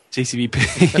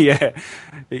 GCVP, yeah,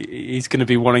 he's going to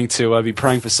be wanting to be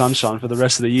praying for sunshine for the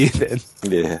rest of the year then.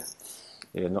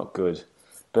 Yeah, not good.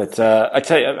 But I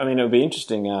tell you, I mean, it would be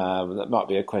interesting. That might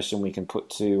be a question we can put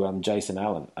to Jason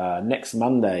Allen. Next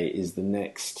Monday is the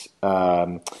next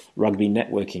rugby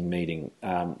networking meeting,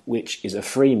 which is a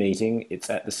free meeting. It's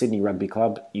at the Sydney Rugby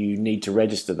Club. You need to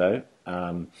register though.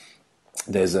 I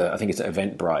think it's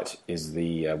Eventbrite is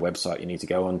the website you need to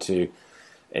go onto,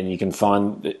 and you can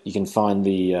find the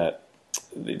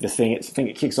thing. I think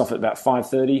it kicks off at about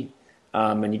 5:30.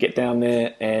 And you get down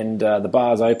there, and the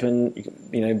bar's open.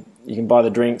 You can buy the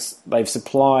drinks. They've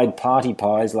supplied party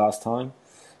pies last time,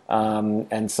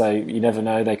 and so you never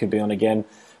know, they could be on again.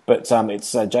 But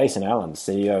it's Jason Allen,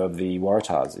 CEO of the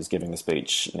Waratahs, is giving the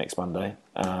speech next Monday.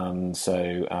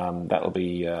 So that will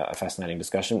be a fascinating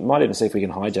discussion. Might even see if we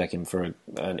can hijack him for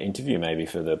an interview, maybe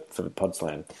for the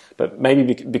Podslam. But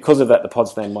maybe because of that, the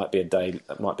Podslam might be a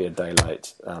day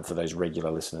late for those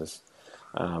regular listeners.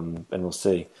 And we'll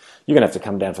see. You're going to have to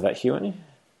come down for that, Hugh, aren't you?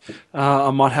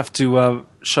 I might have to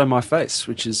show my face,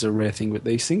 which is a rare thing with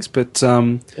these things. But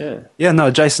no,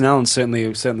 Jason Allen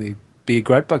certainly be a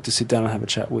great bug to sit down and have a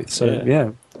chat with.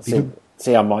 So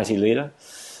see our mighty leader.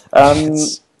 All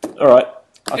right.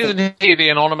 Isn't he the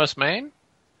anonymous man?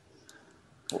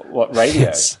 What radio?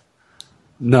 Yes.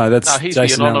 No, that's he's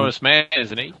Jason the anonymous Allen. man,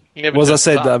 isn't he? As I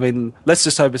said, I mean, let's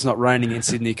just hope it's not raining in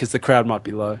Sydney because the crowd might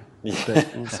be low.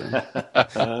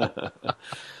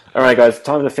 All right, guys,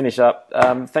 time to finish up.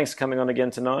 Thanks for coming on again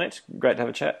tonight. Great to have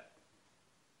a chat.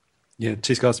 Yeah,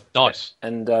 cheers, guys. Nice.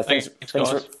 And thanks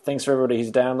for everybody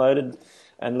who's downloaded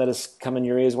and let us come in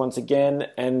your ears once again.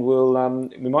 And we'll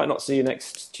we might not see you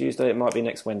next Tuesday. It might be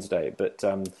next Wednesday. But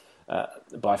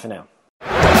bye for now.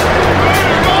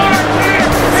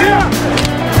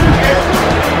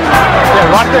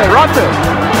 Yeah, right there.